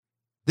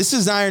This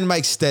is Iron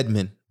Mike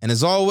Stedman, and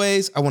as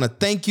always, I want to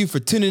thank you for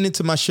tuning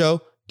into my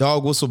show,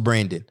 Dog Whistle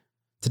Branding.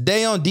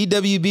 Today on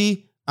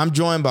DWB, I'm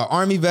joined by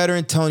Army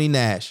veteran Tony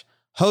Nash,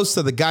 host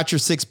of the Got Your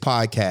Six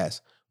podcast,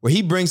 where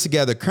he brings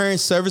together current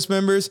service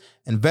members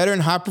and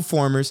veteran high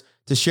performers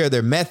to share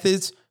their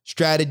methods,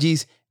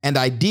 strategies, and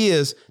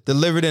ideas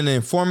delivered in an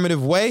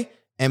informative way,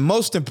 and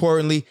most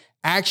importantly,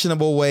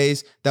 actionable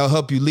ways that will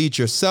help you lead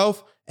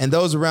yourself and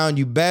those around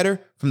you better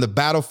from the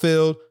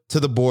battlefield to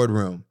the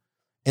boardroom.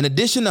 In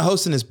addition to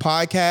hosting his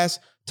podcast,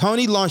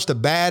 Tony launched a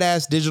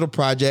badass digital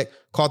project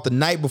called The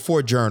Night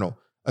Before Journal,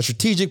 a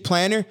strategic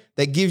planner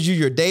that gives you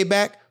your day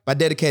back by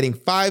dedicating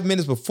 5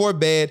 minutes before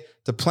bed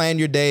to plan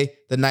your day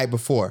the night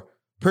before.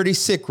 Pretty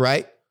sick,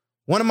 right?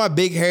 One of my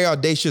big, hairy,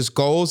 audacious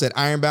goals at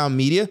Ironbound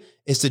Media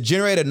is to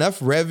generate enough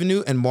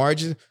revenue and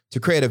margin to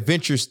create a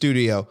venture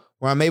studio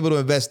where I'm able to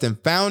invest in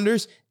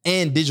founders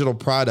and digital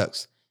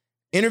products.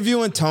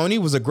 Interviewing Tony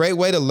was a great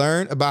way to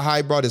learn about how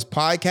he brought his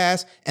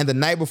podcast and The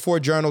Night Before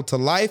Journal to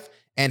life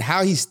and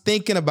how he's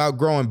thinking about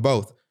growing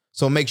both.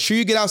 So make sure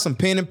you get out some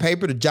pen and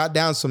paper to jot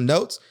down some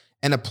notes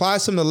and apply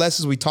some of the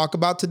lessons we talk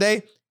about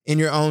today in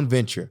your own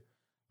venture.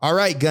 All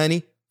right,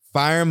 Gunny,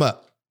 fire him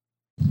up.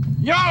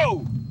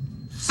 Yo,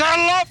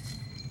 saddle up,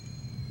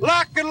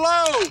 lock and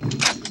load.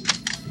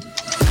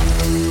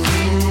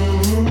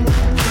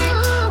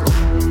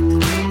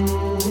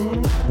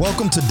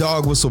 Welcome to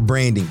Dog Whistle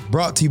Branding,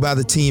 brought to you by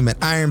the team at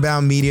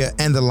Ironbound Media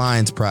and the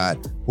Lions Pride,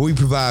 where we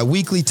provide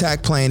weekly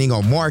tack planning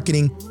on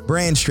marketing,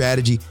 brand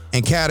strategy,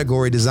 and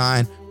category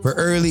design for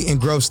early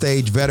and growth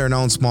stage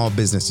veteran-owned small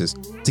businesses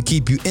to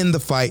keep you in the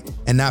fight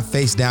and not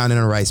face down in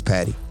a rice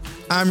paddy.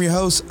 I'm your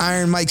host,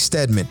 Iron Mike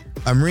Stedman,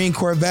 a Marine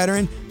Corps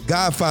veteran,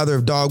 godfather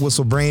of Dog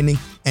Whistle Branding,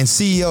 and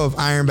CEO of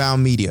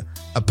Ironbound Media,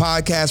 a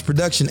podcast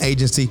production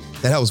agency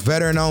that helps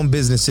veteran-owned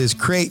businesses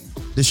create,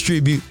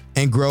 distribute,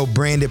 and grow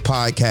branded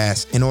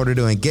podcasts in order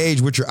to engage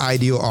with your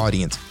ideal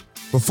audience.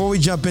 Before we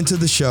jump into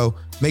the show,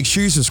 make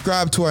sure you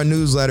subscribe to our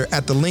newsletter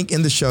at the link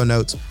in the show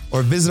notes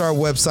or visit our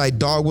website,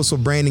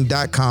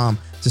 dogwhistlebranding.com,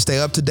 to stay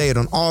up to date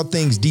on all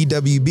things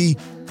DWB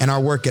and our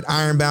work at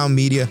Ironbound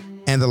Media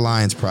and the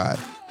Lions Pride.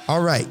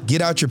 All right,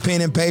 get out your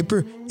pen and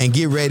paper and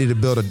get ready to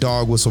build a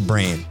dog whistle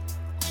brand.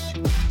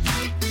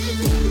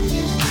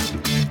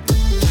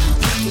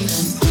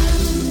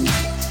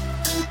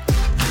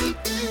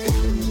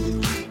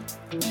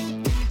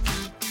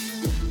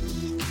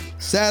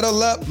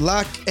 Saddle up,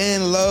 lock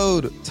and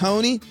load.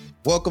 Tony,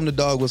 welcome to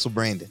Dog Whistle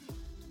Branding.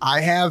 I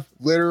have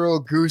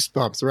literal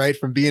goosebumps, right?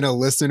 From being a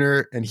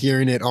listener and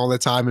hearing it all the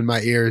time in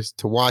my ears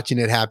to watching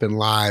it happen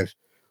live.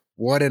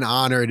 What an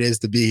honor it is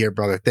to be here,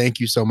 brother.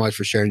 Thank you so much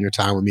for sharing your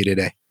time with me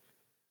today.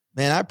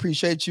 Man, I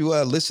appreciate you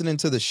listening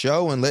to the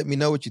show and let me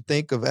know what you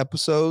think of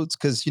episodes.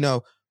 Because, you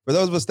know, for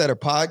those of us that are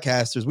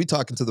podcasters, we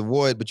talking to the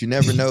void, but you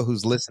never know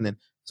who's listening.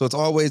 So it's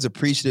always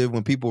appreciative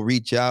when people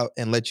reach out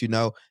and let you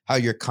know how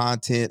your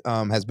content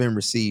has been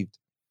received.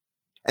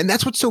 And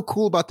that's what's so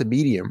cool about the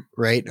medium,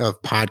 right, of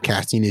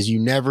podcasting is you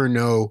never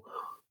know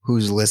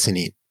who's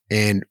listening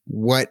and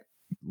what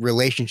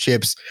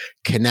relationships,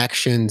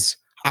 connections,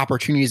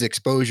 opportunities,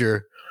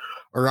 exposure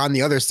are on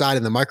the other side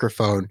of the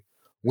microphone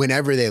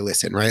whenever they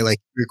listen, right? Like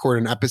you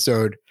record an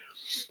episode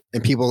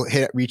and people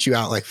reach you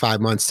out like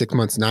 5 months, 6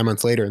 months, 9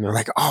 months later. And they're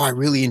like, oh, I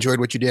really enjoyed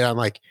what you did on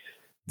like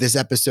this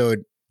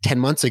episode 10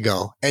 months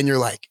ago. And you're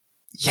like,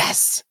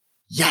 yes,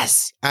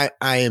 I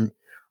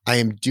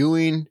am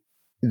doing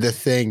the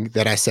thing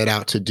that I set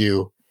out to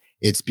do.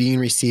 It's being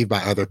received by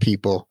other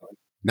people.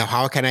 Now,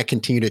 how can I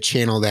continue to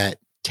channel that,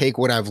 take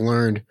what I've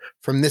learned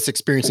from this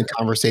experience and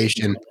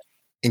conversation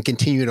and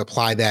continue to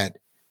apply that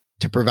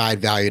to provide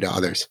value to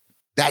others?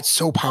 That's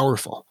so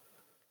powerful.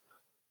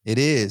 It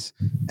is.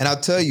 And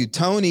I'll tell you,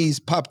 Tony's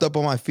popped up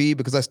on my feed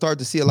because I started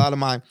to see a lot of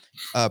my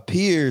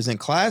peers and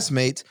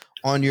classmates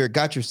on your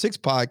Got Your Six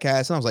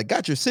podcast. And I was like,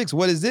 Got Your Six,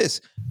 what is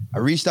this? I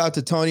reached out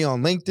to Tony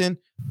on LinkedIn.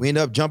 We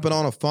ended up jumping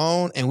on a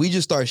phone and we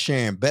just started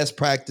sharing best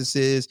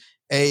practices,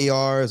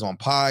 ARs on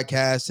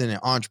podcasting and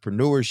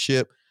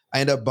entrepreneurship. I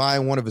ended up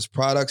buying one of his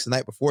products, The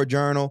Night Before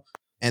Journal.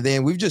 And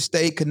then we've just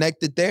stayed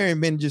connected there and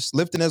been just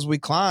lifting as we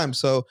climb.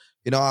 So,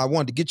 you know, I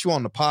wanted to get you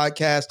on the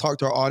podcast, talk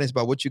to our audience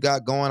about what you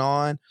got going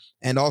on,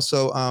 and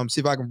also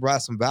see if I can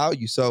provide some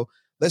value. So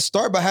let's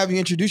start by having you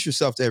introduce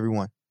yourself to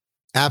everyone.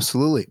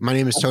 Absolutely. My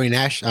name is Tony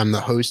Nash. I'm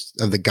the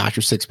host of the Got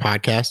Your Six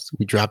podcast.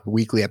 We drop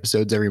weekly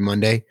episodes every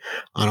Monday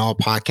on all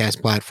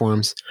podcast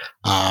platforms.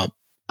 I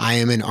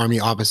am an Army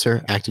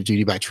officer, active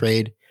duty by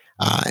trade,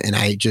 and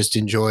I just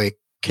enjoy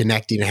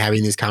connecting and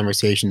having these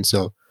conversations.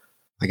 So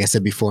like I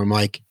said before,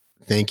 Mike,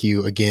 thank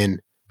you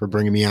again for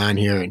bringing me on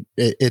here. And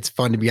it's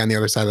fun to be on the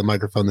other side of the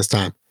microphone this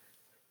time.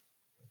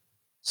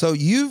 So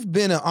you've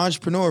been an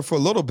entrepreneur for a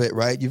little bit,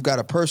 right? You've got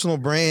a personal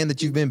brand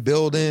that you've been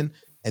building.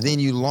 And then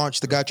you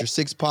launched the Got Your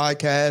Six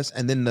podcast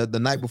and then the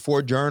Night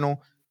Before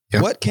Journal.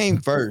 Yep. What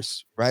came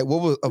first, right? What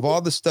was, of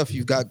all the stuff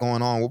you've got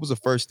going on, what was the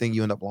first thing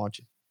you ended up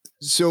launching?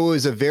 So it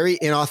was a very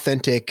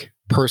inauthentic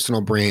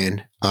personal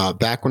brand.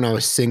 Back when I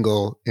was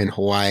single in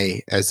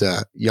Hawaii as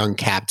a young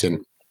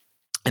captain,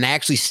 And I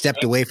actually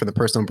stepped away from the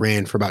personal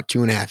brand for about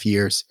 2.5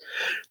 years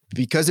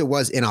because it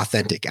was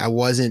inauthentic. I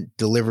wasn't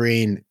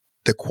delivering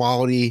the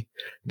quality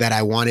that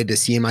I wanted to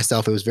see in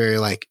myself. It was very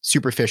like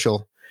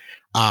superficial.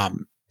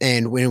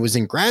 And when it was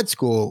in grad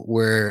school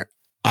where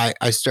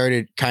I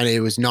started kind of, it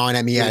was gnawing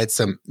at me. I had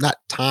some, not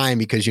time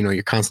because, you know,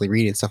 you're constantly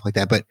reading and stuff like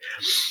that, but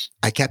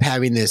I kept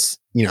having this,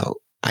 you know,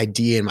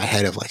 idea in my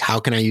head of like, how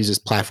can I use this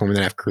platform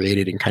that I've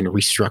created and kind of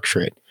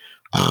restructure it?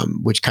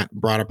 Which kind of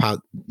brought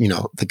about, you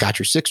know, the Got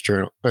Your Six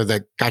journal or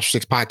the Got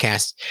Your Six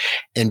podcast.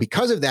 And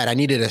because of that, I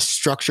needed a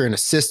structure and a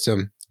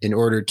system in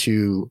order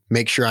to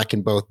make sure I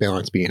can both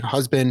balance being a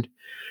husband,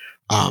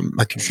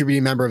 a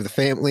contributing member of the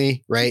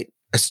family, right?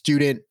 A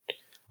student,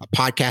 a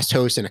podcast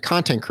host, and a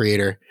content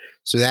creator.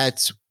 So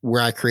that's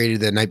where I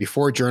created the Night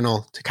Before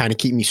Journal to kind of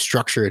keep me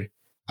structured.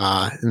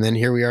 And then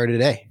here we are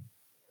today.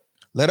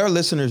 Let our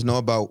listeners know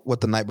about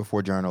what the Night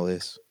Before Journal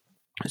is.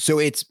 So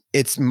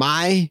it's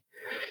my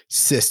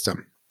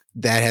system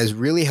that has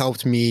really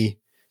helped me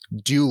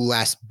do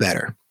less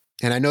better.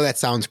 And I know that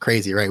sounds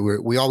crazy, right?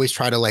 We always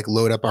try to like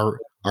load up our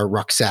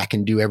rucksack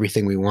and do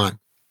everything we want.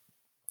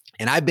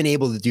 And I've been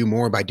able to do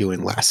more by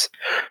doing less,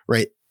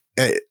 right?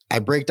 I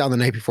break down the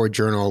Night Before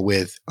Journal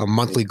with a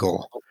monthly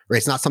goal, right?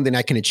 It's not something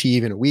I can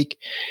achieve in a week.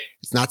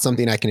 It's not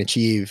something I can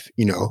achieve,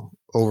 you know,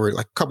 over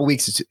like a couple of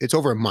weeks. It's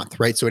over a month,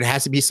 right? So it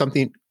has to be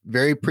something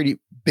pretty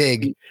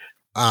big,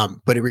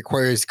 but it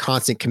requires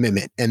constant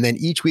commitment. And then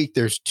each week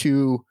there's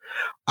 2,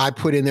 I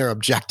put in there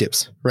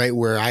objectives, right?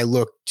 Where I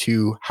look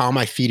to how am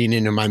I feeding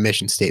into my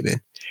mission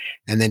statement?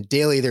 And then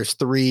daily there's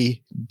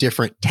 3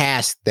 different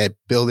tasks that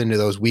build into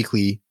those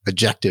weekly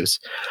objectives.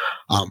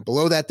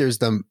 Below that, there's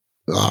the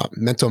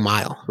mental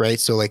mile, right?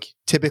 So like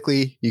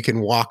typically you can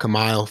walk a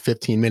mile,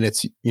 15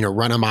 minutes, you know,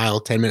 run a mile,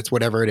 10 minutes,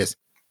 whatever it is,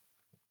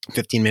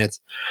 15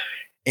 minutes.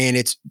 And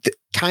it's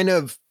kind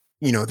of,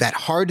 you know, that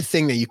hard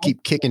thing that you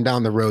keep kicking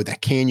down the road,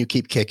 that can you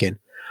keep kicking.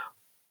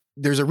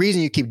 There's a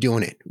reason you keep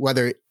doing it,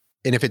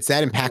 and if it's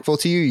that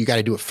impactful to you, you got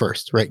to do it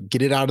first, right?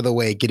 Get it out of the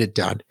way, get it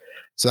done.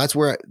 So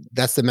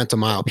that's the mental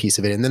mile piece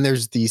of it. And then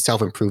there's the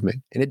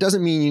self-improvement. And it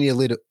doesn't mean you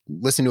need to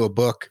listen to a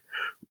book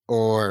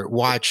or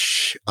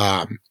watch,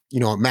 you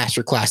know, a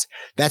masterclass.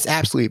 That's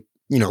absolutely,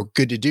 you know,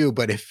 good to do.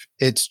 But if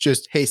it's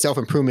just, hey,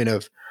 self-improvement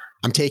of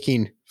I'm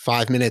taking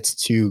 5 minutes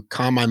to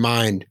calm my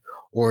mind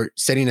or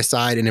setting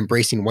aside and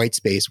embracing white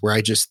space where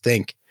I just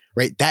think,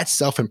 right? That's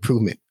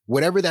self-improvement,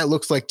 whatever that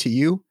looks like to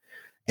you,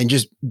 and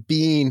just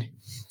being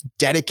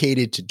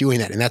dedicated to doing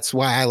that. And that's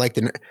why I like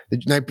the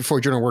Night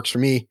Before Journal works for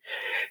me.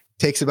 It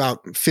takes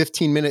about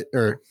 15 minutes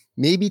or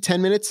maybe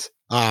 10 minutes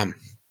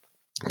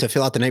to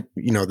fill out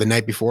the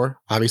night before.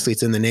 Obviously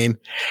it's in the name.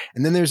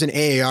 And then there's an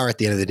AAR at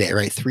the end of the day,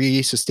 right?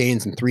 3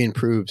 sustains and 3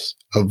 improves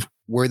of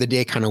where the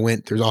day kind of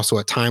went. There's also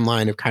a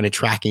timeline of kind of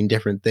tracking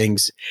different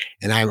things.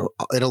 And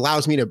it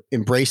allows me to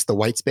embrace the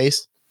white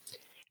space.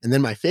 And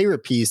then my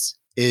favorite piece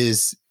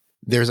is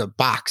there's a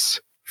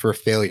box for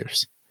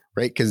failures,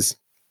 right? Because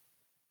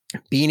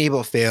being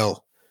able to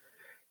fail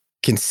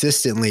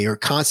consistently or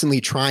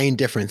constantly trying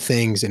different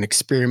things and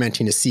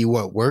experimenting to see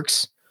what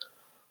works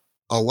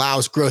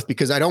allows growth,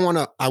 because I want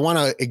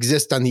to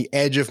exist on the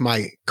edge of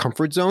my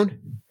comfort zone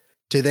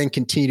to then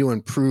continue to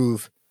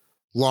improve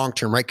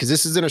long-term, right? Because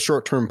this isn't a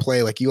short-term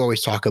play. Like you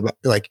always talk about,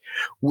 like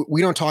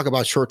we don't talk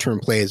about short-term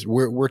plays.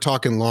 We're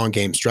talking long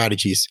game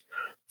strategies,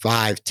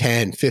 5,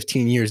 10,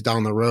 15 years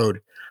down the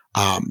road.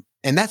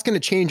 And that's going to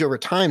change over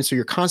time. So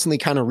you're constantly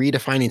kind of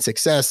redefining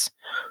success,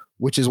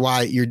 which is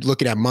why you're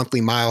looking at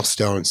monthly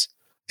milestones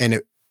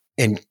and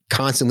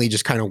constantly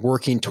just kind of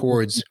working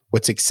towards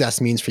what success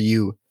means for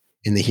you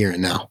in the here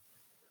and now.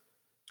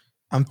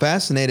 I'm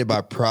fascinated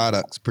by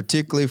products,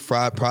 particularly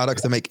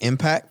products that make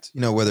impact,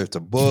 you know, whether it's a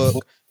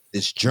book,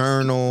 this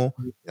journal,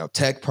 you know,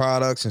 tech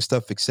products and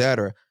stuff, et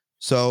cetera.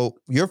 So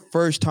your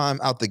first time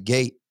out the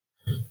gate,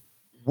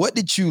 what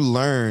did you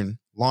learn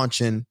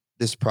launching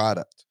this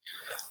product?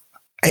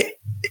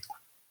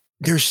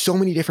 There's so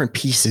many different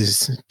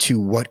pieces to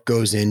what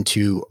goes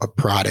into a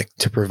product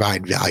to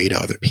provide value to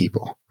other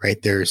people,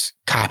 right? There's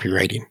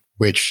copywriting,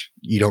 which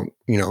you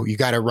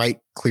got to write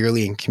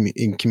clearly and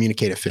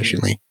communicate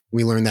efficiently.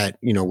 We learned that,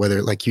 you know,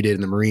 whether like you did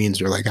in the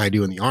Marines or like I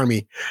do in the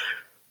Army,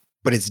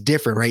 but it's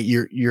different, right?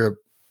 You're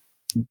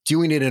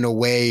doing it in a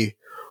way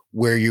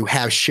where you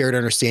have shared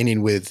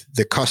understanding with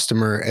the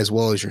customer as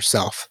well as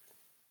yourself.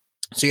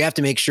 So you have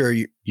to make sure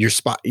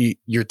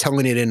you're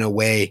telling it in a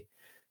way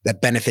that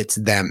benefits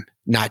them,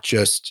 not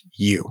just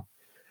you.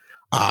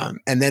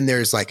 And then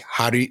there's like,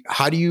 how do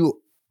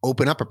you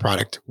open up a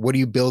product? What do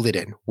you build it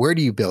in? Where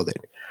do you build it?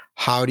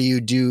 How do you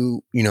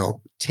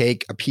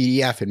take a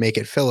PDF and make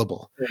it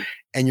fillable? Yeah.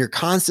 And you're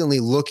constantly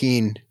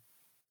looking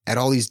at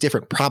all these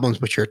different problems,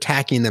 but you're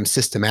attacking them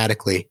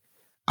systematically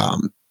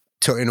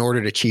in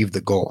order to achieve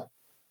the goal.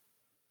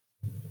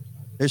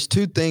 There's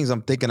 2 things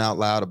I'm thinking out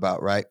loud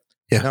about, right?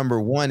 Yeah.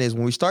 Number one is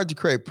when we start to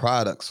create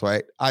products,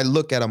 right? I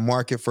look at a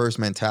market first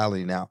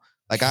mentality now.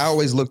 Like I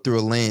always look through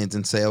a lens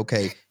and say,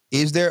 okay,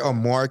 is there a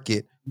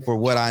market for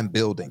what I'm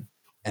building?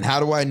 And how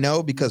do I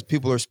know? Because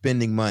people are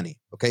spending money.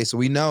 Okay. So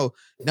we know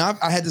now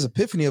I had this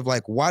epiphany of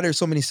like, why there's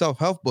so many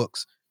self-help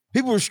books.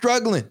 People are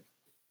struggling.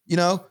 You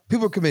know,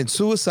 people are committing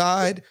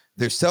suicide.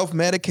 They're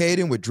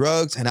self-medicating with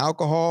drugs and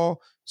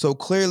alcohol. So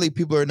clearly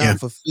people are not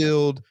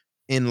fulfilled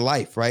in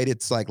life, right?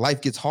 It's like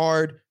life gets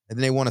hard and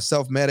then they want to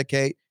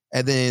self-medicate.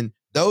 And then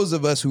those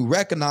of us who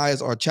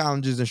recognize our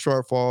challenges and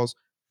shortfalls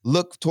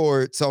look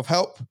toward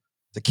self-help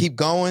to keep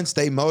going,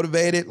 stay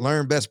motivated,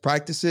 learn best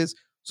practices.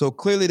 So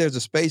clearly there's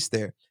a space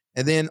there.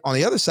 And then on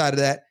the other side of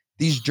that,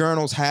 these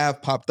journals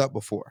have popped up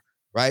before,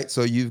 right?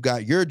 So you've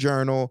got your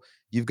journal,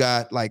 you've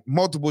got like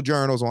multiple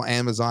journals on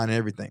Amazon and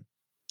everything.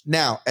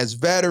 Now, as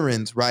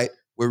veterans, right,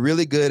 we're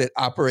really good at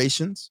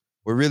operations.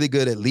 We're really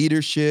good at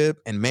leadership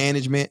and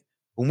management.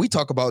 When we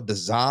talk about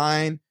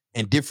design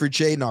and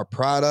differentiating our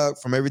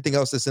product from everything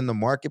else that's in the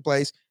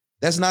marketplace,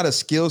 that's not a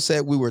skill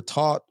set we were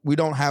taught. We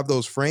don't have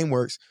those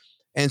frameworks.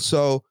 And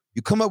so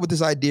you come up with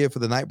this idea for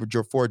the Night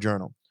Before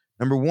Journal.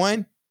 Number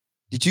one,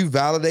 did you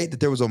validate that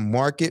there was a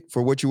market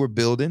for what you were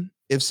building?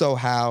 If so,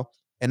 how?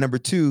 And number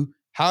two,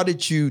 how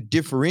did you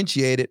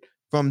differentiate it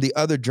from the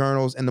other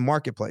journals in the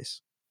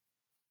marketplace?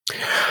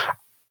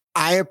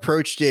 I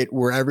approached it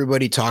where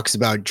everybody talks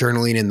about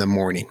journaling in the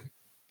morning,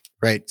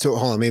 right? So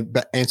hold on, let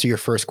me answer your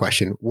first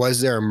question.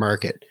 Was there a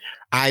market?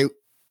 I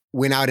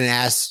went out and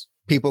asked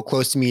people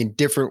close to me in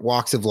different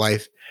walks of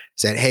life,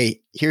 said,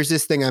 hey, here's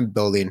this thing I'm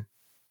building.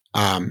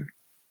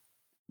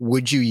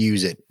 Would you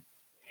use it?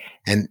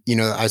 And, you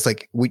know, I was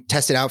like, we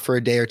test it out for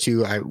a day or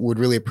two. I would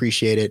really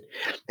appreciate it.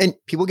 And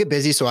people get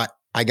busy. So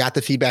I got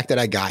the feedback that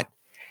I got.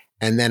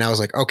 And then I was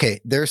like, okay,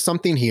 there's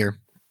something here.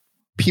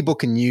 People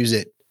can use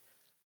it.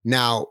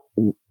 Now,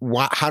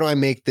 how do I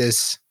make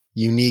this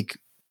unique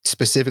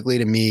specifically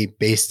to me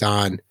based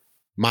on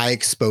my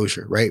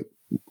exposure, right?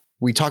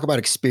 We talk about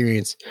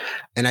experience,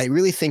 and I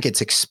really think it's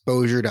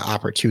exposure to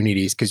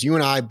opportunities, because you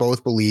and I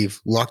both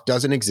believe luck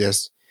doesn't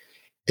exist.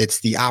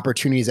 It's the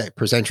opportunities that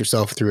present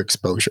yourself through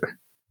exposure,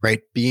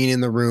 right? Being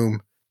in the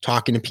room,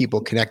 talking to people,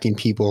 connecting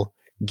people,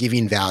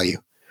 giving value.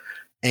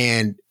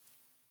 And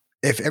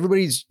if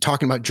everybody's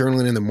talking about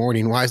journaling in the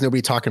morning, why is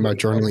nobody talking about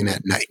journaling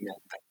at night?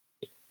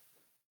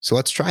 So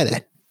let's try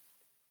that.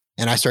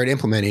 And I started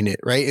implementing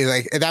it, right?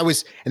 Like that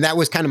was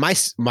kind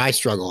of my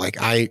struggle. Like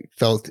I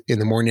felt in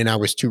the morning I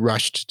was too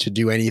rushed to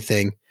do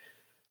anything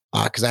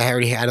because I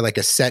already had like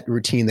a set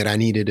routine that I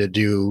needed to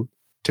do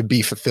to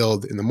be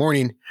fulfilled in the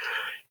morning.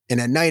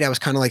 And at night I was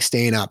kind of like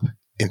staying up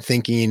and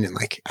thinking, and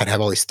like I'd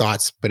have all these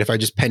thoughts, but if I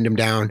just penned them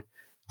down,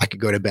 I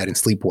could go to bed and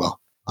sleep well.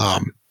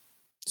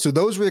 So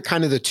those were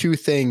kind of the two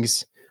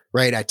things,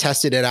 right? I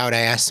tested it out. I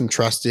asked some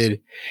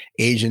trusted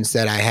agents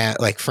that I had,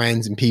 like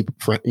friends and people,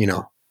 you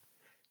know,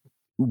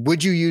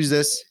 would you use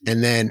this?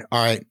 And then,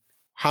 all right,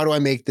 how do I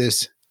make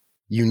this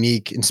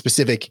unique and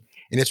specific?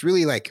 And it's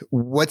really like,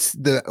 what's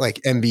the like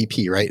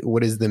MVP, right?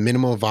 What is the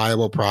minimal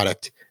viable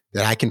product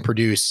that I can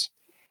produce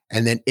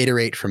and then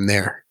iterate from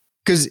there?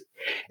 Because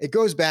it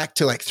goes back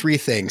to like three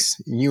things.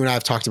 You and I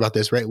have talked about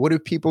this, right? What do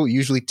people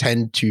usually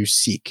tend to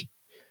seek?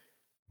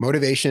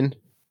 Motivation,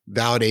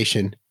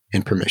 validation,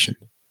 and permission,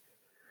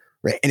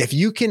 right? And if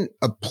you can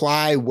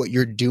apply what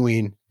you're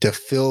doing to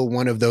fill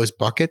one of those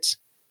buckets,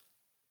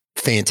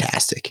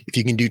 fantastic. If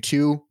you can do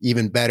two,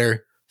 even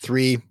better.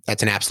 Three,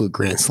 that's an absolute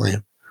grand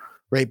slam,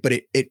 right?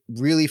 But it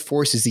really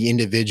forces the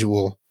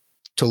individual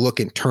to look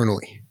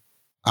internally.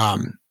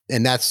 And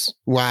that's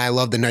why I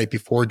love the Night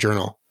Before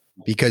Journal,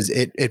 because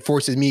it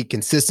forces me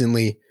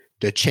consistently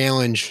to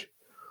challenge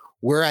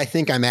where I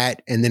think I'm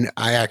at. And then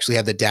I actually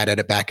have the data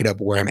to back it up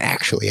where I'm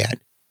actually at.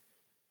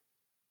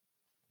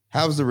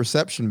 How's the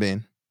reception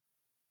been?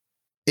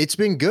 It's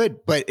been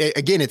good, but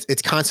again,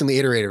 it's constantly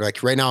iterative.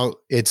 Like right now,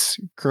 it's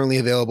currently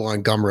available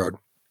on Gumroad.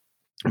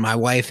 My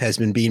wife has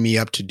been beating me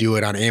up to do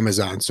it on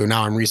Amazon. So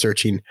now I'm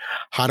researching,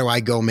 how do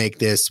I go make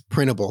this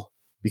printable?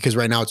 Because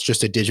right now it's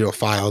just a digital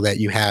file that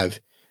you have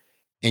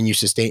and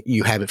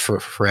you have it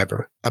for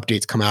forever.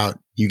 Updates come out,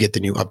 you get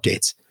the new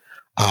updates.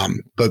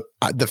 But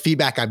the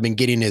feedback I've been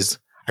getting is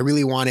I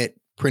really want it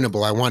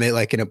printable. I want it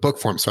like in a book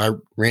form. So I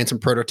ran some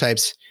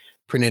prototypes,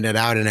 printed it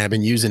out, and I've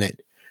been using it.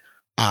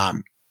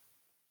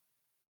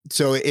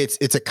 So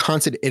it's a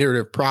constant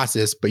iterative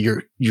process, but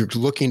you're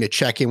looking to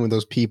check in with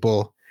those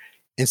people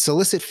and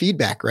solicit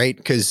feedback, right?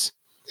 Because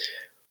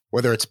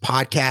whether it's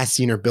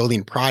podcasting or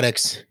building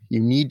products, you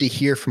need to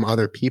hear from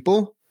other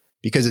people,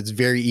 because it's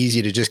very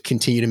easy to just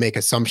continue to make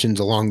assumptions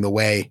along the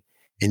way,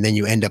 and then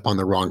you end up on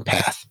the wrong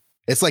path.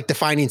 It's like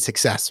defining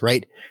success,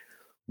 right?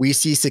 We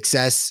see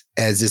success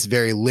as this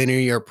very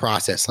linear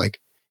process. Like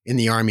in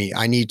the Army,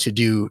 I need to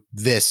do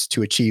this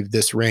to achieve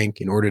this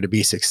rank in order to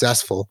be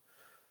successful.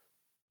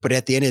 But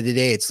at the end of the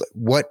day, it's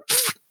like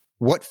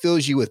what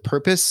fills you with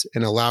purpose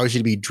and allows you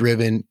to be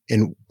driven.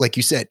 And like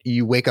you said,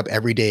 you wake up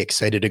every day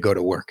excited to go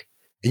to work,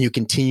 and you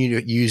continue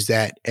to use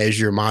that as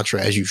your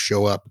mantra as you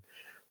show up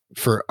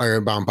for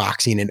Ironbound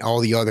Boxing and all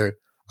the other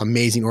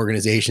amazing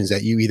organizations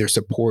that you either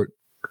support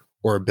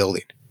or are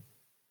building.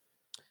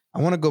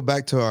 I want to go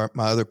back to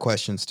my other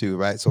questions too,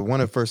 right? So one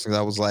of the first things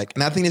I was like,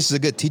 and I think this is a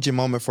good teaching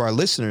moment for our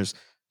listeners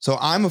So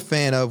I'm a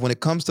fan of, when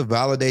it comes to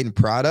validating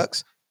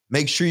products,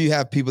 make sure you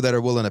have people that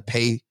are willing to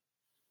pay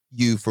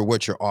you for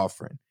what you're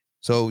offering.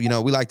 So, we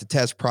like to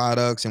test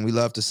products and we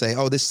love to say,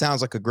 oh, this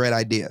sounds like a great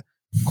idea.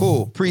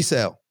 Cool,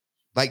 pre-sale.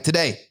 Like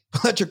today,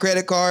 pull out your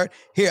credit card.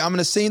 Here, I'm going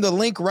to send you the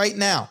link right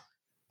now.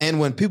 And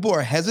when people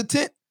are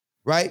hesitant,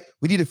 right,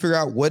 we need to figure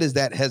out what is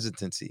that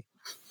hesitancy,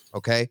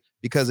 okay?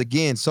 Because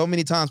again, so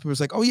many times people are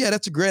like, oh yeah,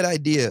 that's a great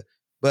idea.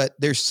 But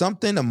there's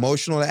something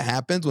emotional that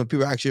happens when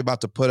people are actually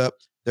about to put up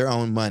their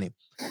own money.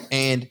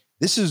 And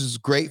this is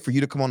great for you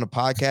to come on the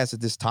podcast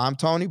at this time,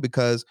 Tony,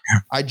 because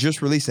I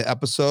just released an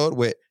episode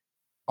with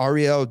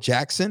Ariel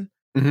Jackson,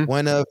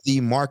 one of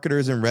the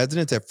marketers in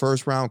residence at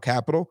First Round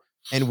Capital.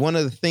 And one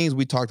of the things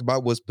we talked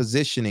about was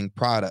positioning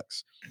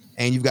products.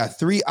 And you've got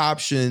 3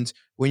 options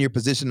when you're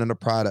positioning a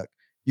product.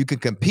 You can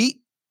compete,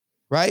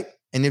 right?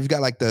 And if you've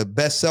got like the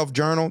Best Self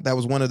Journal, that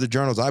was one of the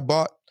journals I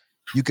bought.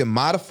 You can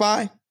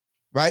modify,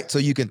 right? So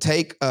you can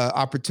take an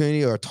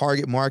opportunity or a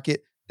target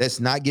market that's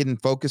not getting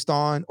focused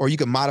on, or you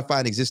can modify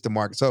an existing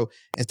market. So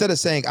instead of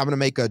saying, I'm going to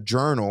make a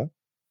journal,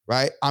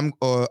 right? I'm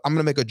going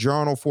to make a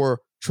journal for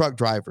truck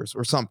drivers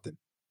or something,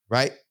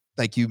 right?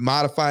 Like you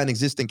modify an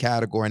existing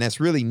category, and that's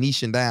really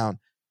niching down.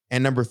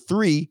 And number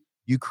 3,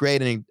 you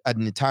create an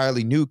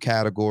entirely new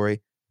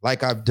category,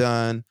 like I've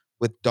done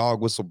with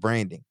dog whistle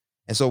branding.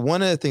 And so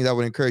one of the things I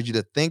would encourage you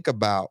to think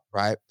about,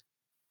 right?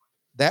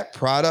 That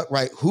product,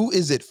 right? Who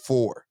is it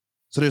for?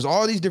 So there's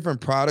all these different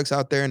products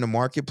out there in the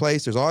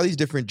marketplace. There's all these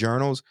different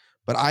journals,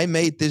 but I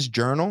made this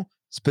journal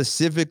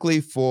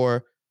specifically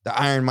for the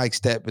Iron Mike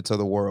Stedmans of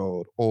the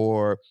world,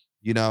 or,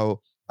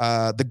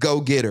 the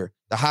go-getter,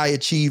 the high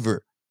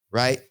achiever,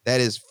 right?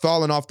 That is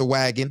falling off the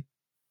wagon,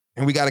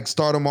 and we got to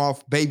start them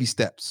off baby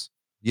steps,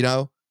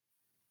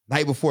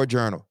 night before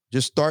journal.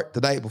 Just start the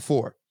night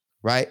before,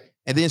 right?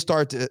 And then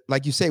start to,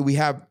 like you say, we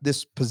have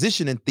this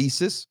positioning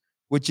thesis,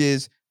 which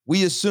is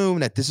we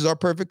assume that this is our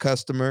perfect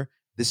customer.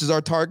 This is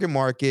our target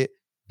market.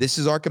 This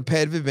is our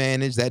competitive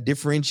advantage, that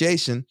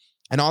differentiation.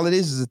 And all it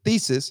is a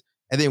thesis.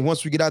 And then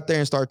once we get out there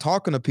and start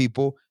talking to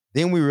people,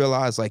 then we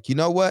realize, like, you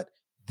know what?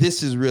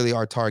 This is really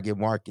our target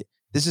market.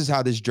 This is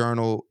how this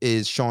journal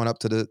is showing up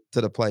to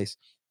the place.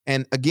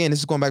 And again, this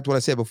is going back to what I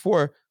said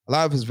before. A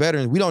lot of us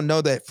veterans, we don't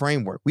know that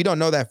framework. We don't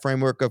know that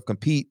framework of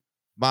compete,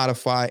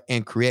 modify,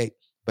 and create.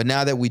 But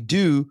now that we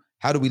do,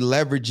 how do we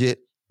leverage it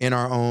in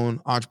our own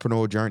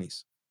entrepreneurial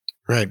journeys?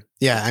 Right.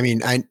 Yeah. I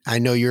mean, I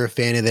know you're a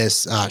fan of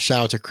this.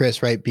 Shout out to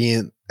Chris, right?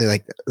 Being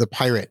like the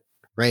pirate,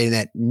 right? In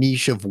that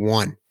niche of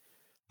one.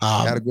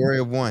 Category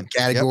of one.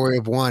 Category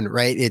of one,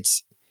 right?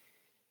 It's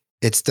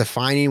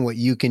defining what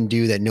you can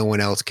do that no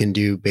one else can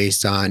do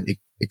based on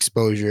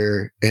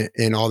exposure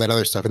and all that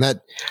other stuff.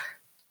 And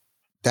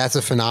that's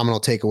a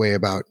phenomenal takeaway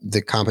about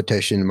the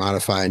competition,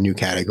 modify a new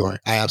category.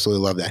 I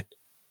absolutely love that.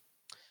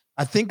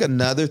 I think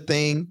another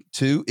thing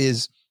too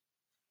is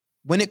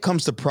when it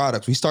comes to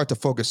products, we start to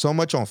focus so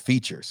much on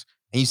features.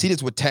 And you see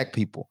this with tech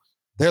people.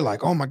 They're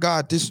like, oh my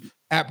God, this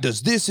app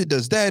does this, it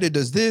does that, it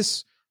does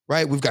this,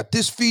 right? We've got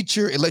this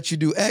feature, it lets you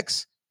do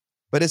X.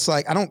 But it's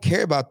like, I don't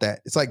care about that.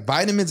 It's like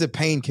vitamins and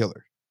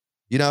painkiller.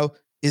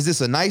 Is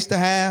this a nice to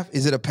have?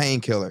 Is it a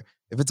painkiller?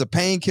 If it's a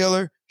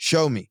painkiller,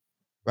 show me,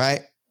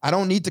 right? I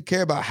don't need to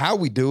care about how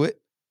we do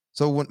it.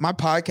 So when my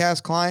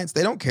podcast clients,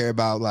 they don't care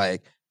about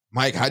like,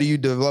 Mike, how do you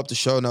develop the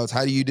show notes?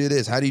 How do you do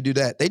this? How do you do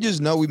that? They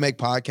just know we make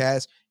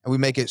podcasts and we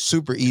make it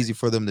super easy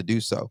for them to do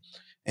so.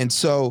 And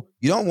so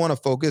you don't want to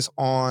focus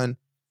on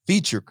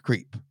feature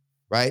creep,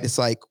 right? It's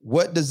like,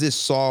 what does this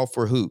solve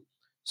for who?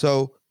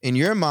 So in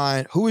your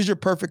mind, who is your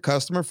perfect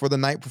customer for the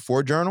night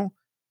before journal?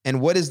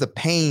 And what is the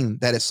pain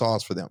that it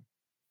solves for them?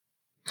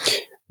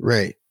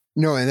 Right.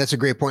 No, and that's a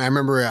great point. I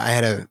remember I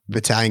had a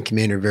battalion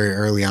commander very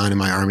early on in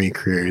my Army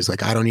career. He's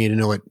like, I don't need to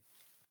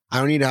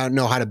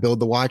know how to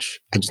build the watch.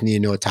 I just need to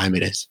know what time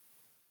it is.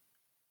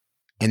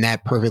 And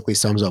that perfectly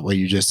sums up what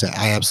you just said.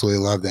 I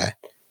absolutely love that.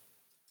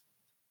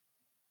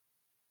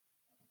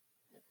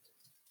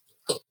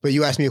 But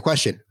you asked me a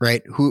question,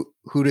 right? Who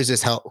does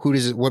this help? What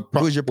does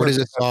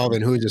it solve,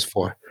 and who is this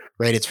for?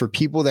 Right? It's for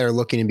people that are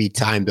looking to be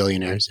time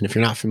billionaires. And if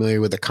you're not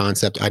familiar with the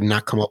concept, I did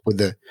not come up with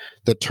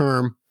the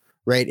term,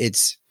 right?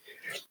 It's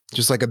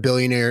just like a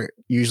billionaire.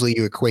 Usually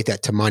you equate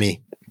that to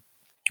money.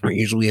 Or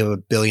usually we have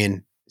 1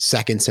 billion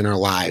seconds in our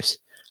lives,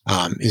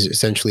 is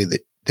essentially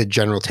the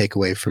general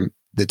takeaway from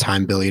the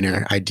time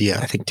billionaire idea.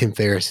 I think Tim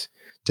Ferriss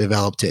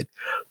developed it,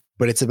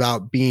 but it's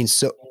about being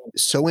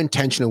so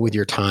intentional with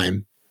your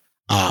time,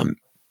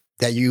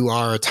 that you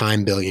are a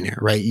time billionaire,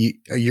 right?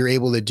 You're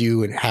able to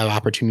do and have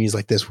opportunities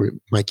like this where,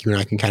 Mike, you and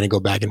I can kind of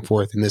go back and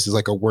forth. And this is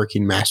like a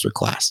working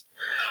masterclass.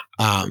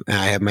 And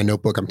I have my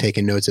notebook. I'm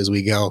taking notes as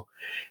we go.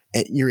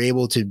 And you're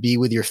able to be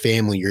with your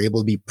family. You're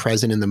able to be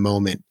present in the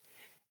moment.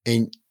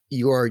 And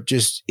you are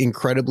just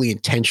incredibly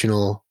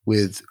intentional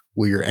with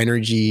where your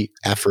energy,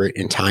 effort,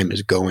 and time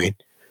is going,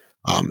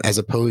 as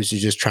opposed to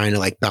just trying to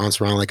like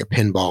bounce around like a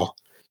pinball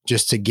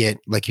just to get,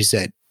 like you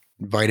said,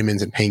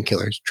 vitamins and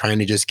painkillers, trying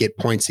to just get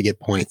points to get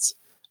points.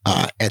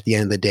 At the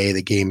end of the day,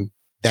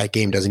 that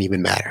game doesn't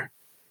even matter.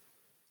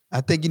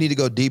 I think you need to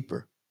go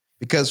deeper.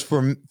 Because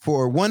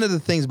for one of the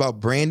things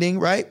about branding,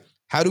 right?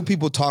 How do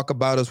people talk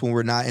about us when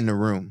we're not in the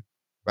room,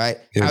 right?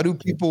 Yeah. How do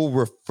people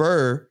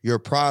refer your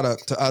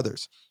product to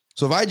others?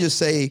 So if I just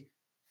say,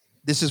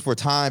 this is for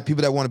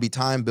people that want to be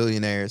time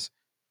billionaires,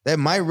 that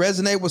might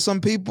resonate with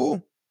some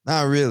people.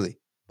 Not really.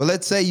 But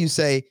let's say you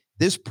say,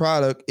 this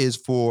product is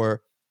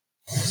for,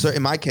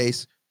 in my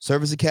case,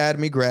 Service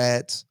Academy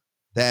grads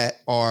that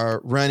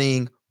are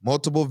running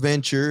multiple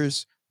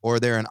ventures, or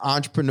they're an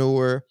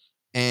entrepreneur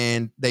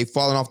and they've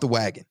fallen off the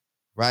wagon,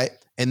 right?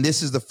 And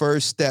this is the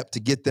first step to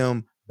get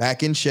them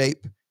back in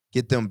shape,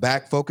 get them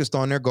back focused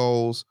on their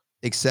goals,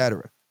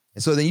 etc.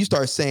 And so then you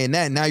start saying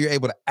that, and now you're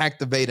able to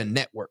activate a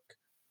network.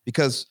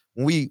 Because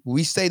when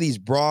we say these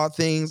broad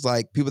things,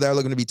 like people that are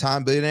looking to be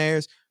time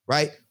billionaires,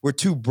 right? We're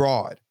too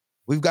broad.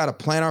 We've got to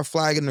plant our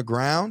flag in the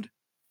ground.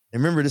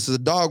 And remember, this is a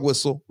dog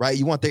whistle, right?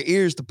 You want their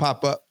ears to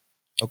pop up,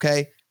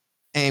 okay?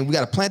 And we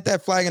got to plant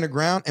that flag in the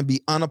ground and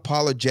be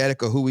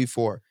unapologetic of who we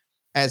for.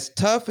 As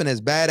tough and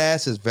as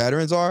badass as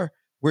veterans are,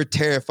 we're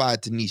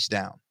terrified to niche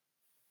down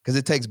because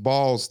it takes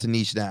balls to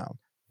niche down.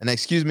 And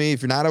excuse me,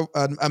 if you're not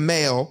a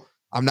male,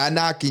 I'm not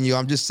knocking you.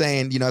 I'm just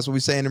saying, that's what we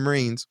say in the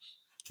Marines.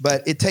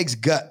 But it takes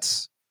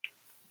guts.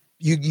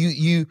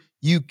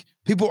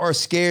 People are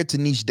scared to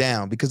niche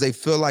down because they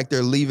feel like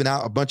they're leaving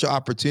out a bunch of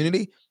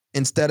opportunity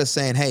instead of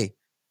saying, hey,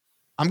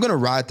 I'm going to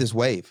ride this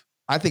wave.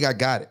 I think I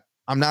got it.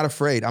 I'm not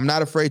afraid. I'm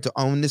not afraid to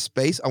own this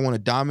space. I want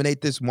to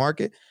dominate this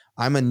market.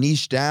 I'm a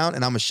niche down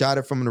and I'm a shot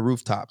it from the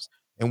rooftops.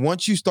 And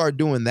once you start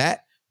doing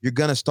that, you're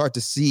going to start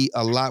to see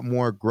a lot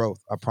more growth.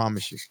 I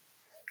promise you.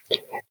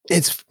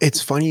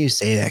 It's funny you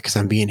say that because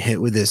I'm being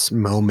hit with this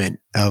moment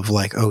of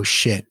like, oh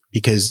shit.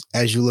 Because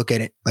as you look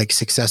at it, like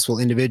successful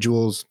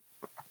individuals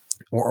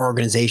or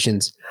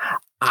organizations,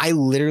 I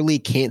literally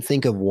can't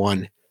think of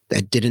one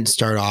that didn't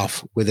start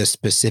off with a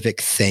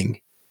specific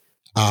thing.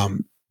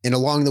 And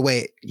along the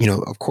way,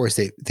 of course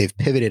they've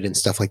pivoted and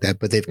stuff like that,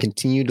 but they've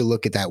continued to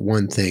look at that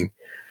one thing.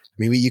 I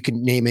mean, you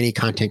can name any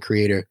content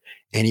creator,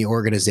 any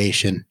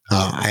organization.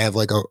 I have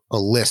like a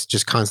list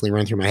just constantly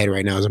running through my head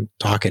right now as I'm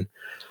talking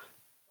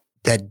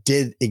that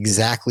did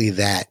exactly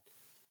that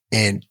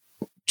and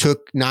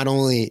took not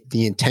only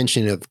the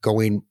intention of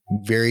going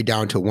very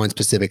down to one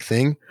specific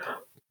thing,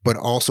 but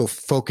also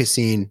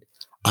focusing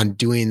on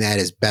doing that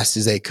as best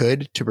as they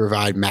could to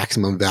provide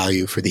maximum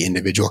value for the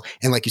individual.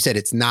 And like you said,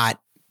 it's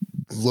not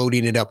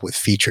loading it up with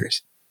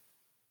features.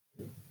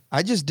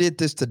 I just did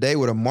this today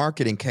with a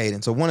marketing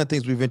cadence. So one of the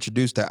things we've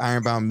introduced at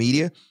Ironbound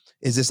Media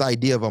is this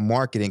idea of a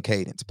marketing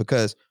cadence,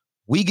 because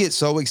we get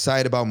so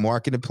excited about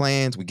marketing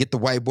plans. We get the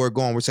whiteboard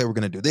going. We say we're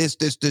going to do this,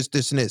 this, this,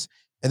 this, and this.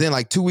 And then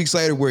like 2 weeks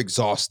later, we're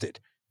exhausted.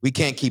 We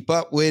can't keep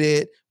up with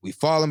it. We've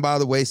fallen by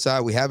the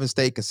wayside. We haven't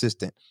stayed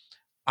consistent.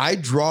 I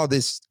draw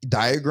this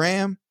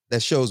diagram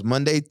that shows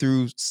Monday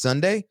through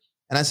Sunday.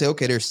 And I say,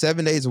 okay, there's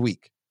 7 days a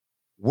week.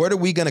 What are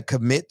we going to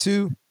commit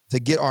to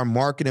get our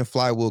marketing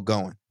flywheel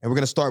going? And we're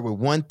going to start with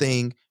one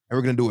thing and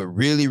we're going to do it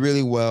really,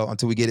 really well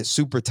until we get it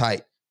super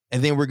tight.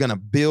 And then we're going to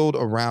build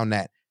around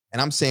that.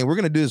 And I'm saying we're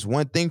going to do this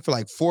one thing for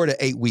like 4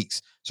 to 8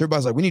 weeks. So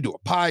everybody's like, we need to do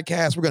a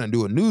podcast. We're going to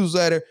do a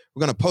newsletter. We're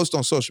going to post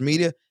on social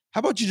media. How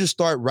about you just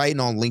start writing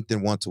on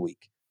LinkedIn once a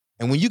week?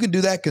 And when you can do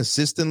that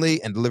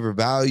consistently and deliver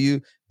value,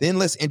 then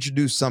let's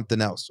introduce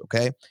something else,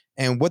 okay?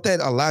 And what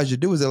that allows you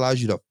to do is it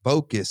allows you to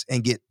focus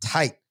and get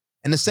tight.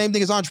 And the same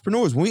thing as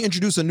entrepreneurs. When we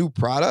introduce a new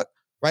product,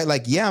 right?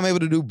 Like, yeah, I'm able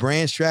to do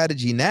brand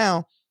strategy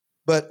now,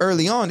 but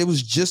early on, it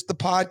was just the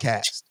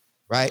podcast,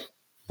 right?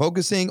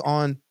 Focusing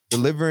on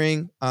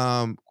delivering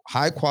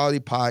high quality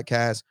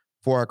podcasts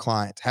for our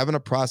clients, having a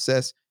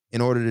process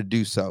in order to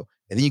do so.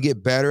 And then you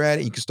get better at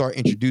it. You can start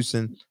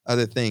introducing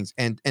other things.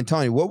 And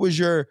Tony, what's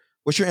your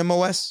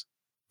MOS?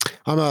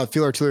 I'm a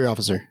field artillery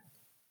officer.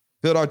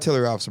 Field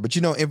artillery officer, but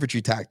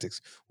infantry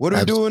tactics. What are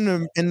we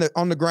doing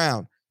on the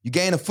ground? You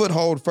gain a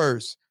foothold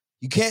first.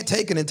 You can't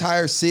take an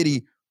entire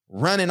city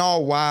running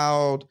all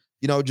wild,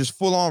 just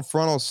full on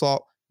frontal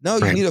assault. No,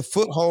 you need a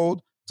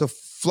foothold to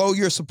flow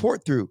your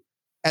support through.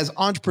 As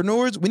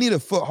entrepreneurs, we need a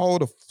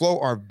foothold to flow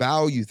our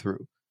value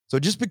through. So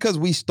just because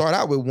we start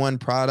out with one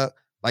product,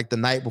 like the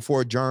Night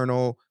Before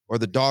Journal or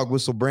the Dog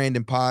Whistle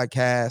Branding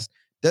podcast,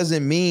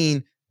 doesn't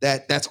mean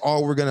that that's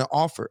all we're going to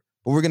offer.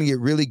 But we're going to get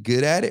really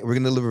good at it. We're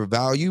going to deliver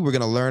value. We're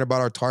going to learn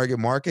about our target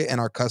market and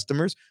our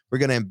customers. We're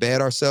going to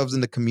embed ourselves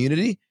in the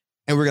community,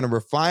 and we're going to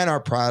refine our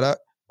product,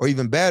 or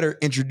even better,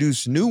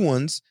 introduce new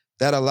ones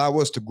that allow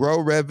us to grow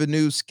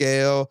revenue,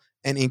 scale,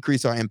 and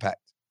increase our impact.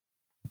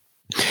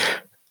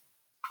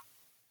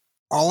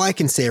 All I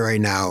can say right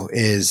now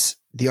is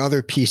the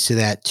other piece to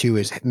that too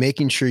is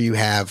making sure you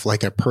have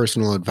like a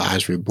personal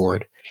advisory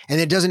board. And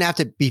it doesn't have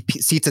to be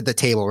seats at the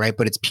table, right?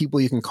 But it's people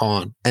you can call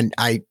on. And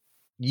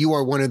you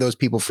are one of those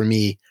people for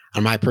me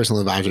on my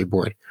personal advisory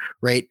board,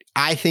 right?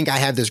 I think I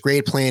have this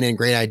great plan and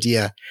great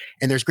idea,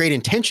 and there's great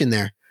intention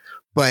there.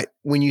 But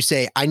when you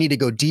say I need to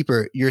go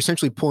deeper, you're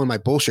essentially pulling my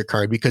bullshit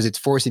card, because it's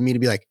forcing me to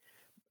be like,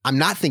 I'm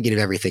not thinking of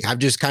everything. I've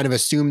just kind of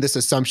assumed this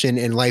assumption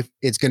in life,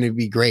 it's going to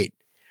be great.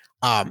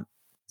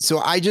 So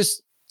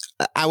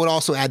I would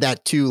also add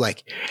that too,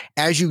 like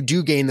as you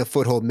do gain the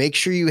foothold, make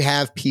sure you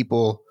have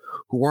people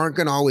who aren't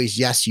going to always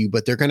yes you,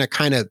 but they're going to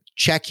kind of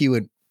check you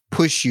and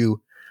push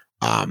you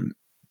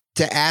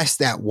to ask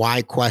that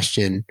why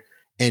question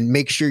and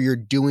make sure you're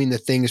doing the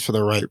things for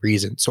the right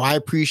reason. So I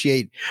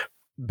appreciate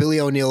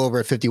Billy O'Neill over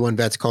at 51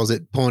 Vets calls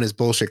it pulling his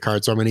bullshit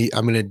card. So I'm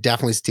gonna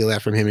definitely steal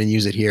that from him and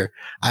use it here.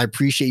 I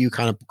appreciate you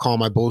kind of calling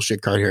my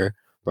bullshit card here,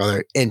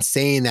 brother, and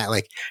saying that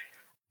like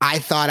I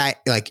thought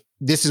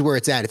this is where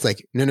it's at. It's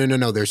like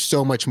no. There's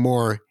so much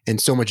more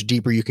and so much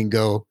deeper you can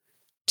go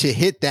to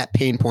hit that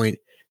pain point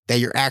that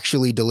you're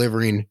actually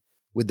delivering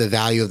with the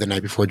value of the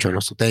Night Before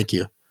Journal. So thank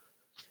you.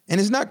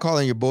 And it's not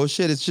calling your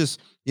bullshit. It's just,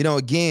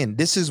 again,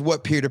 this is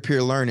what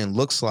peer-to-peer learning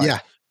looks like. Yeah.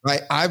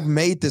 Right. I've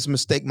made this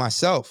mistake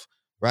myself.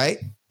 Right.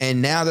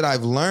 And now that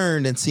I've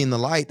learned and seen the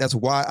light, that's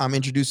why I'm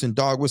introducing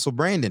Dog Whistle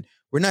Brandon.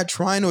 We're not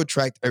trying to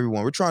attract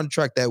everyone. We're trying to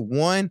attract that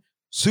one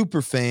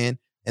super fan.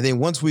 And then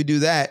once we do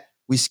that,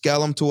 we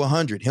scale them to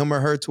 100, him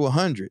or her to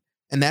 100.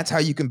 And that's how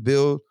you can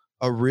build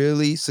a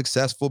really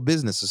successful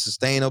business, a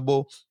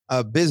sustainable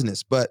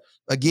business. But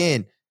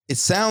again, it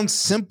sounds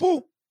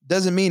simple,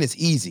 doesn't mean it's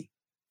easy,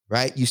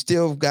 right? You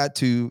still got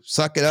to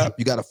suck it up.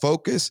 You got to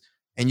focus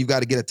and you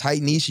got to get a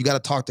tight niche. You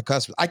got to talk to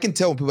customers. I can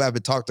tell when people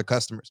haven't talked to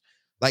customers,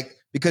 like,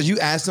 because you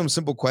ask them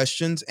simple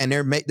questions and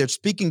they're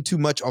speaking too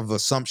much of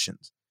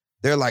assumptions.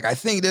 They're like, I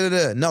think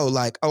no,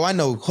 like, oh, I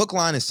know hook,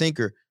 line, and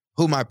sinker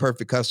who my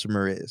perfect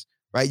customer is,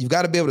 right? You've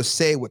got to be able to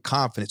say it with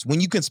confidence. When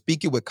you can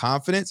speak it with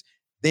confidence,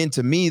 then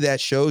to me,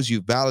 that shows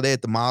you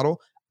validated the model,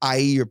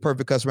 i.e. your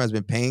perfect customer has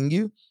been paying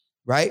you,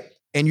 right?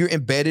 And you're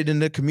embedded in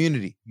the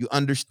community. You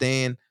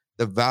understand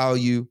the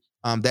value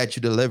that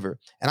you deliver.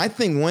 And I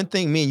think one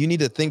thing, you need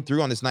to think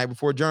through on this Night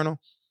Before Journal,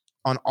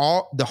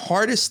 the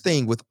hardest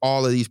thing with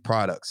all of these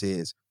products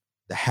is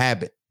the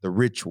habit, the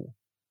ritual,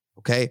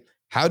 okay?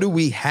 How do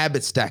we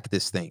habit stack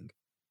this thing?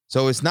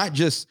 So it's not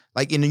just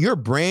like in your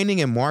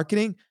branding and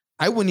marketing,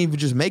 I wouldn't even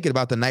just make it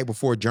about the Night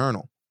Before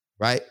Journal,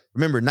 right?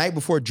 Remember, Night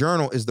Before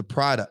Journal is the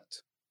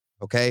product,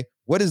 okay?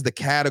 What is the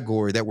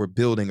category that we're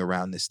building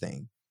around this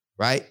thing,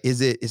 right?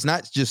 It's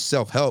not just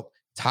self-help,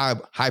 it's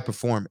high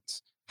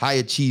performance, high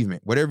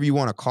achievement, whatever you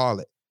want to call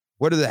it.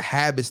 What are the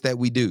habits that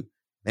we do?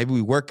 Maybe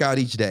we work out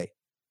each day.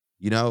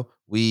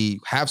 We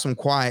have some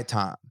quiet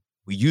time.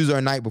 We use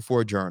our Night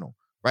Before Journal,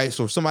 right?